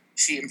 and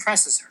she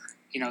impresses her.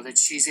 That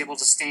she's able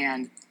to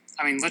stand,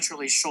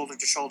 literally shoulder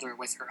to shoulder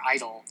with her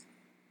idol,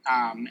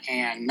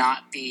 and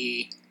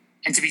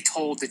to be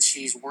told that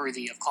she's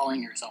worthy of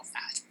calling herself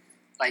that.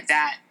 Like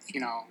that,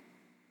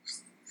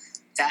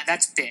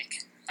 that's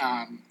big.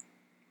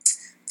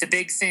 The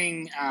big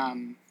thing,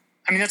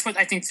 that's what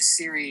I think the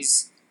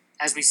series,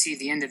 as we see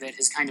the end of it,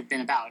 has kind of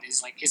been about,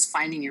 is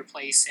finding your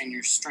place and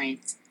your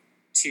strength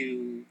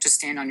to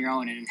stand on your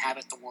own and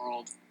inhabit the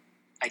world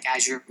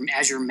as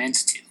you're meant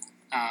to.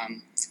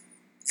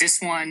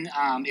 This one,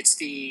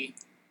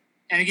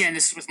 and again,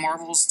 this is with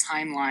Marvel's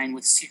timeline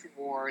with Secret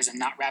Wars and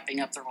not wrapping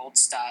up their old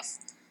stuff.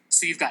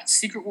 So you've got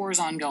Secret Wars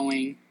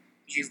ongoing,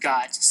 you've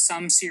got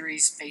some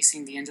series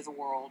facing the end of the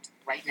world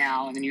right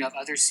now, and then you have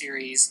other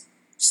series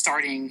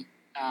starting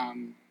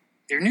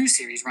their new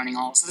series running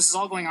all. So this is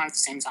all going on at the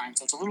same time,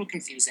 so it's a little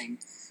confusing.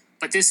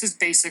 But this is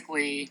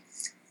basically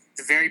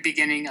the very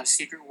beginning of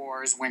Secret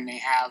Wars when they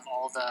have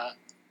all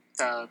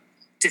the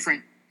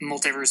different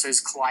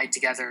multiverses collide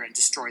together and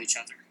destroy each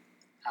other.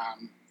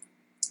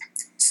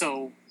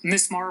 So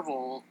Miss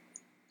Marvel,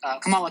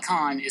 Kamala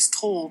Khan, is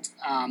told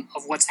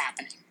of what's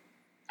happening.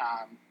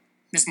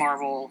 Miss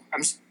Marvel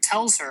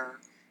tells her,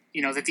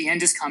 that the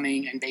end is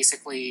coming, and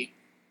basically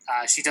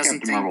she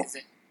doesn't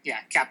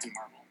Captain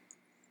Marvel,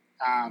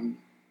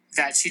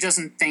 that she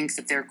doesn't think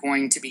that they're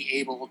going to be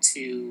able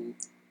to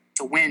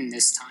win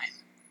this time.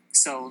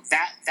 So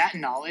that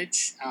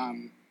knowledge,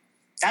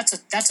 that's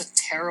a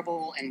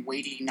terrible and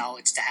weighty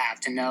knowledge to have,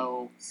 to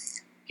know,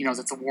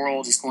 that the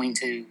world is going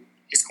to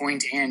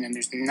end and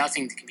there's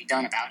nothing that can be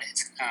done about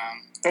it.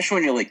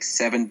 Especially when you're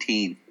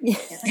 17.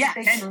 Yeah,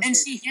 and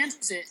she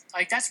handles it,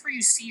 that's where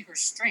you see her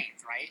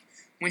strength, right?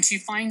 When she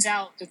finds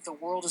out that the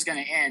world is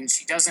going to end,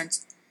 she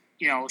doesn't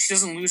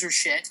lose her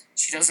shit.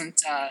 She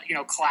doesn't,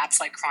 collapse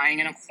crying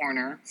in a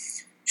corner.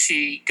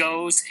 She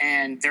goes,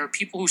 and there are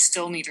people who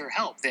still need her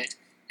help, that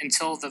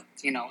until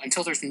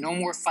there's no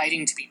more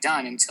fighting to be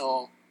done,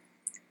 until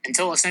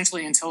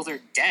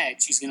they're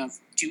dead, she's going to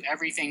do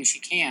everything she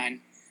can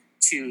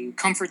to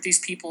comfort these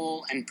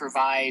people and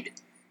provide,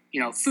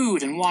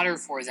 food and water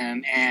for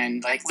them,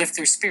 and lift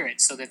their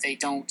spirits so that they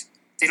don't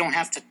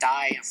have to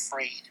die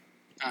afraid.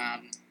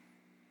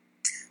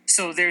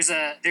 So there's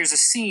a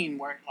scene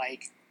where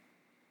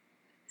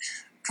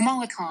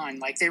Kamala Khan,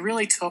 they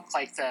really took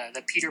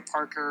the Peter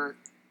Parker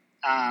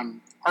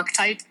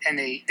archetype, and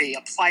they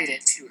applied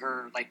it to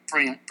her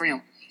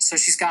brilliantly. So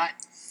she's got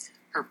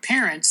her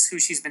parents, who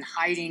she's been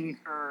hiding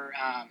her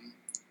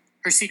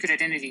her secret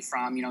identity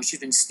from. You know, she's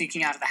been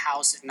sneaking out of the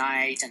house at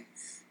night and,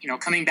 you know,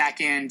 coming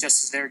back in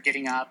just as they're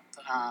getting up.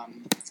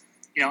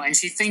 You know, and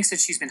she thinks that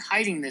she's been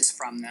hiding this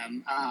from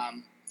them.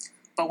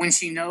 But when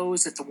she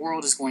knows that the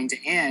world is going to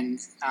end,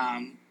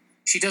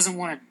 she doesn't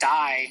want to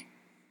die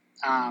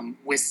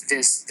with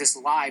this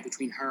lie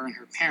between her and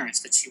her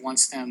parents, that she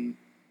wants them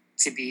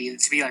to be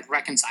like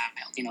reconciled.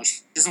 You know,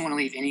 she doesn't want to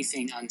leave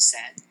anything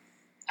unsaid.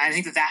 And I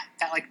think that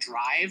like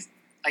drive,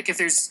 like if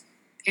there's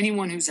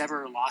anyone who's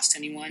ever lost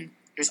anyone,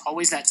 there's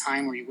always that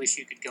time where you wish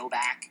you could go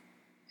back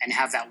and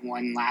have that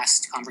one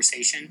last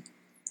conversation.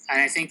 And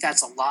I think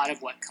that's a lot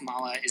of what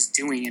Kamala is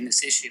doing in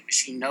this issue.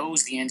 She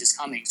knows the end is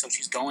coming, so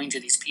she's going to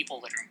these people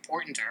that are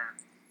important to her,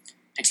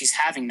 and she's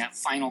having that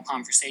final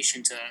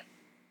conversation to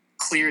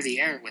clear the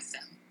air with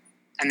them.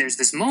 And there's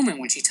this moment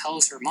when she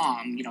tells her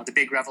mom, you know, the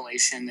big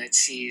revelation that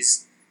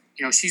she's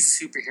a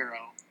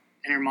superhero.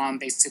 And her mom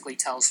basically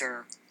tells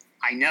her,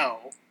 I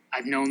know,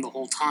 I've known the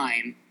whole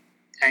time.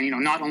 And, you know,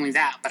 not only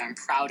that, but I'm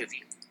proud of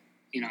you.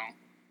 You know,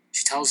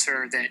 she tells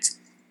her that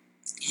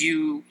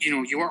you're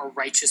a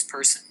righteous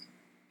person.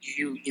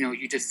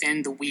 You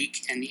defend the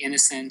weak and the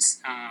innocent.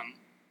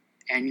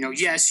 And, you know,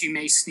 yes, you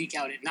may sneak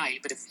out at night,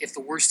 but if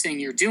the worst thing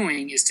you're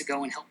doing is to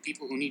go and help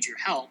people who need your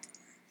help,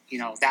 you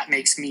know, that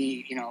makes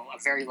me, you know, a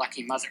very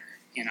lucky mother,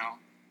 you know.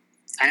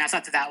 And I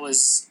thought that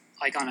was,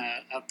 like, on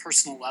a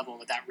personal level,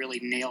 that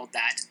really nailed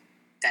that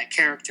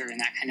character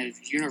and that kind of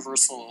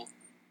universal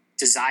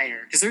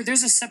desire. Because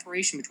there's a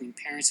separation between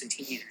parents and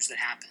teenagers that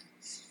happen.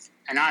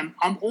 And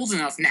I'm old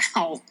enough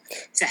now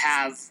to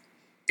have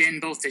been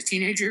both the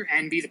teenager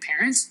and be the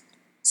parents.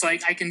 So I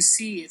can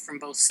see it from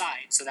both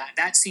sides. So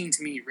that scene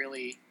to me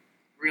really,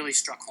 really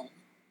struck home.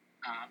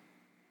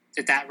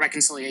 That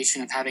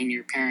reconciliation of having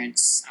your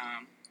parents,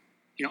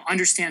 you know,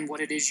 understand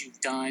what it is you've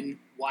done,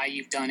 why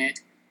you've done it,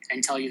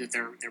 and tell you that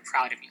they're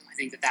proud of you. I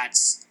think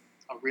that's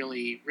a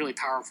really, really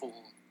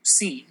powerful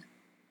scene.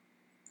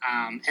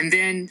 And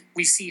then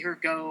we see her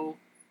go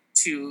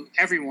to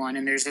everyone,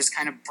 and there's this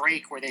kind of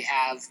break where they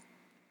have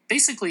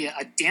basically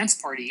a dance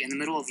party in the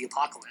middle of the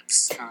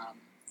apocalypse,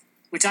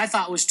 which I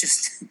thought was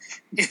just,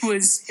 it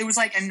was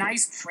like a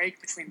nice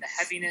break between the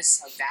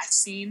heaviness of that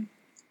scene.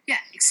 Yeah,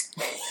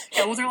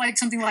 well, they're like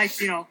something like,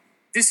 you know,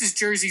 this is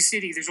Jersey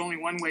City, there's only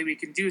one way we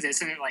can do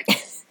this, and they're like,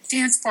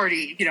 dance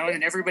party, you know, and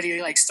then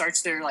everybody like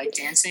starts their like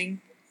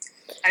dancing.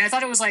 And I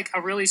thought it was like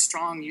a really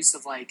strong use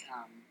of like,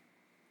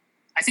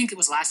 I think it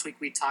was last week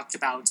we talked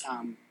about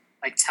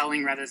like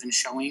telling rather than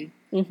showing.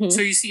 Mm-hmm.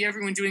 So you see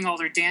everyone doing all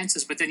their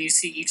dances, but then you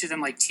see each of them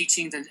like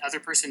teaching the other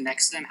person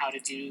next to them how to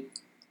do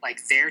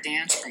like their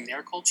dance from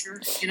their culture,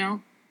 you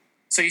know?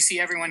 So you see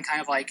everyone kind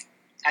of like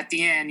at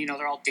the end, you know,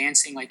 they're all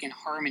dancing like in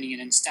harmony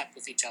and in step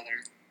with each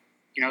other,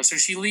 you know? So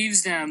she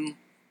leaves them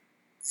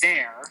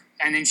there,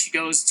 and then she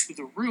goes to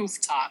the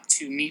rooftop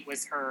to meet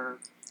with her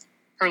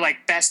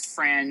like best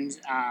friend,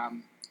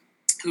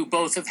 who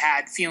both have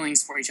had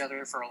feelings for each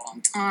other for a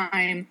long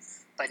time,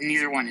 but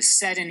neither one has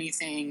said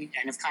anything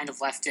and have kind of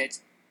left it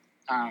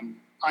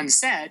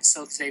unsaid.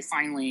 So they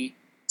finally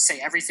say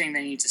everything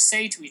they need to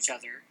say to each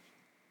other,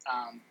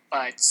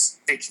 but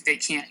they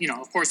can't, you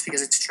know, of course,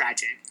 because it's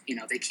tragic, you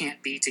know, they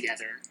can't be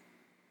together.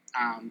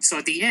 So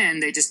at the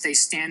end, they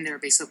stand there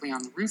basically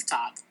on the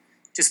rooftop,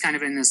 just kind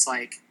of in this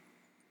like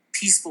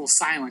peaceful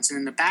silence. And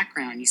in the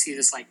background, you see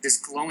this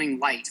glowing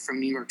light from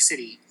New York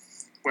City,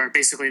 where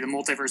basically the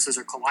multiverses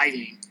are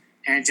colliding,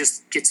 and it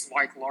just gets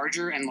like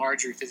larger and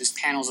larger through these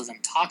panels of them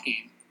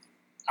talking,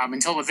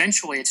 until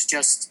eventually it's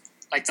just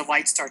like the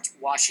light starts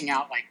washing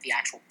out like the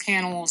actual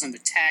panels and the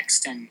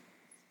text and,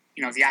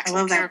 you know, the actual. I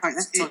love that part.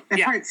 That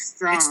part's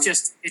strong.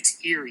 It's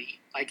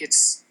eerie. Like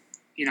it's,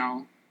 you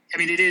know, I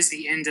mean, it is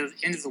the end of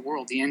the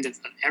world, the end of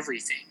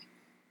everything,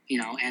 you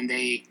know. And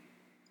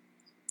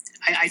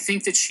I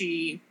think that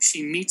she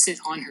meets it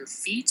on her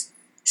feet.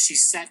 She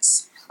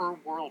sets her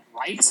world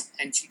right,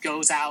 and she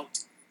goes out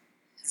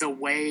the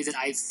way that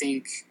I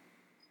think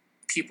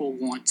people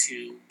want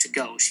to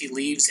go. She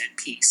leaves at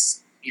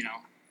peace, you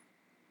know.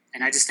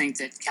 And I just think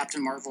that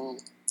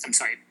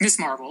Miss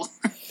Marvel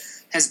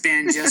has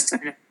been just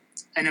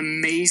an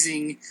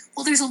amazing.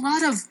 Well, there's a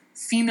lot of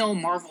female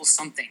Marvel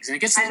somethings, and it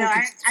gets.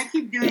 I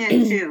keep doing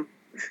it too.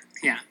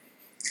 Yeah,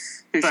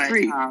 there's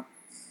three.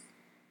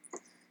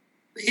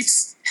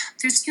 There's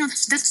you know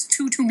that's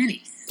too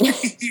many.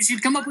 You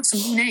should come up with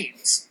some new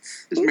names.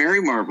 There's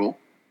Mary Marvel,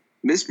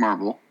 Miss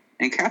Marvel,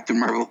 and Captain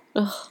Marvel.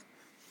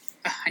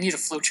 I need a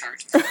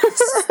flowchart.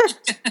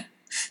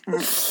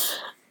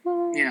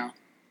 You know,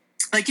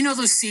 like, you know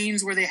those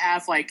scenes where they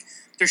have like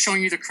they're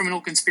showing you the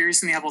criminal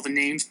conspiracy and they have all the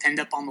names pinned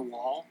up on the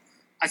wall.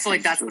 I feel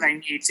like that's what I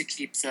need to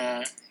keep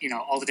the, you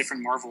know, all the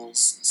different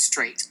Marvels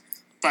straight.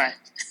 But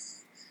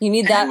you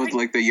need that with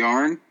like the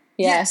yarn.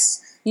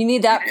 Yes, you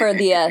need that for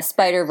the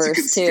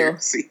Spider-Verse too.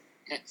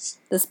 Yes.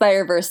 The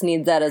Spider-Verse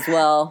needs that as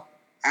well.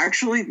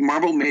 Actually,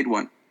 Marvel made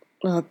one.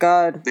 Oh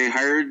God! They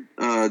hired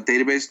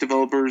database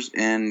developers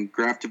and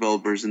graph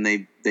developers, and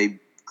they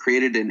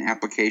created an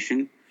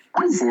application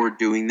for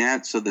doing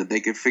that, so that they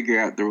could figure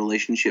out the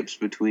relationships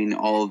between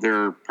all of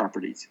their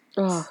properties.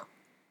 Oh,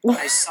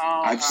 I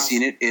saw. I've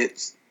seen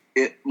it.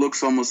 It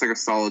looks almost like a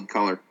solid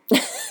color.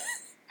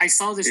 I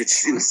saw this.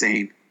 It's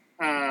insane.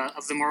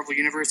 Of the Marvel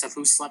Universe of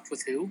who slept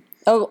with who.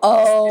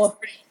 Oh.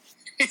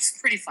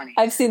 It's pretty funny.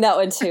 I've seen that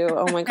one too.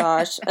 Oh my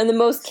gosh. And the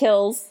most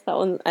kills. That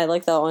one, I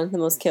like that one. The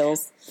most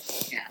kills.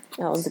 Yeah.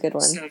 That one's a good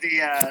one. So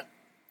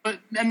but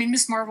I mean,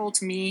 Miss Marvel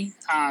to me,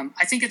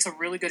 I think it's a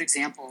really good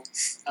example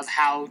of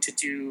how to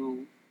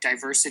do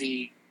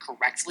diversity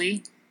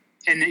correctly,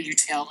 and that you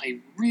tell a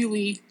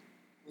really,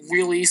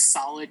 really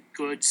solid,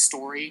 good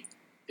story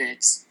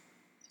that's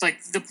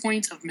like the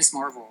point of Miss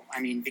Marvel. I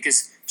mean,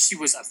 because she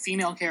was a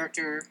female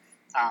character,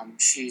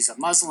 she's a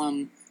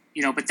Muslim,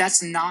 but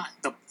that's not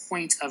the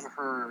point of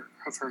her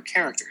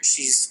character.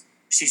 She's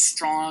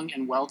strong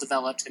and well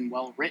developed and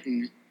well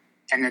written,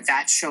 and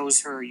that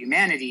shows her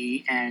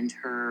humanity and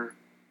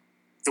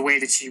the way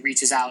that she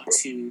reaches out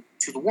to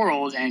the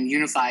world and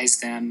unifies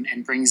them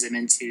and brings them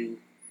into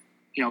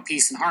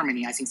peace and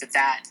harmony. I think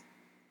that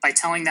by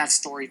telling that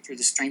story through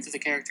the strength of the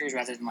characters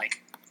rather than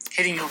like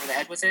hitting you over the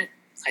head with it,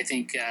 I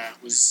think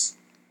was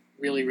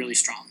really, really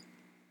strong.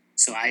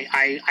 So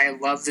I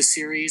love the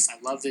series. I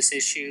love this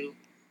issue.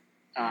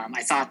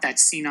 I thought that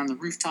scene on the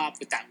rooftop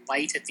with that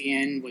light at the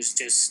end was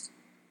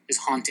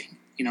haunting.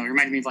 It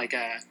reminded me of like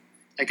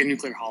a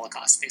nuclear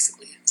holocaust,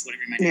 basically. That's what it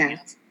reminded me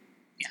of.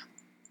 Yeah.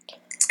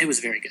 It was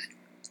very good.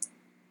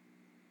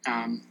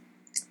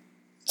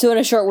 So in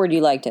a short word,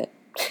 you liked it?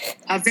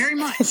 Very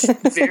much.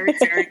 Very,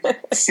 very much.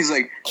 He's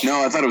like,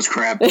 no, I thought it was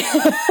crap. 1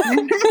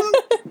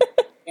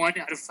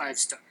 out of 5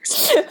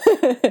 stars.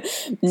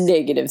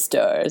 Negative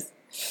stars.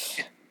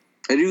 Yeah.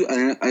 I do.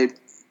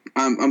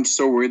 I'm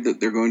so worried that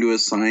they're going to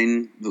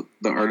assign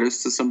the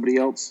artist to somebody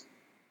else,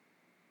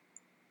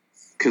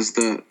 because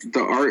the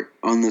art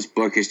on this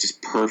book is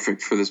just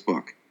perfect for this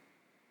book.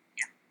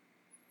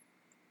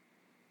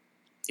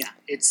 Yeah,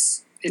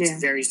 it's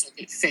very,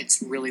 it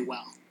fits really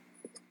well.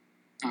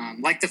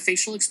 Like the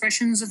facial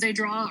expressions that they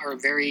draw are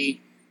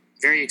very,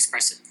 very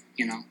expressive.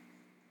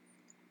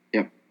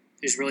 Yep.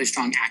 There's really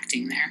strong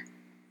acting there,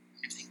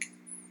 I think.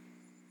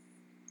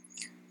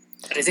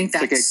 But I think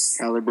that's like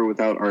Excalibur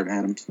without Art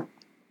Adams.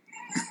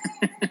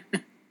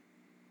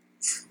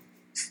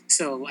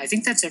 So I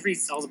think that's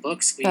all the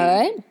books. All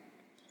right.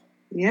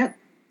 Yep.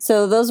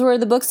 So those were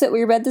the books that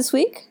we read this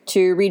week.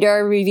 To read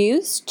our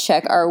reviews,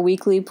 check our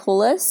weekly pull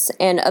lists,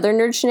 and other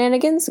nerd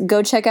shenanigans,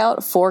 go check out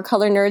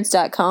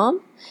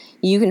fourcolornerds.com.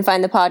 You can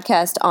find the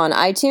podcast on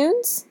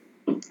iTunes,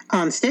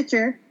 on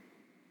Stitcher,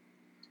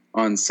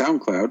 on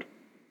SoundCloud,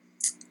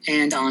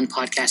 and on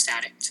Podcast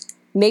Addict.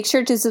 Make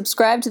sure to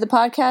subscribe to the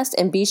podcast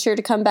and be sure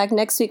to come back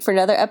next week for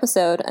another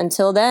episode.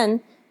 Until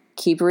then,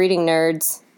 keep reading, nerds.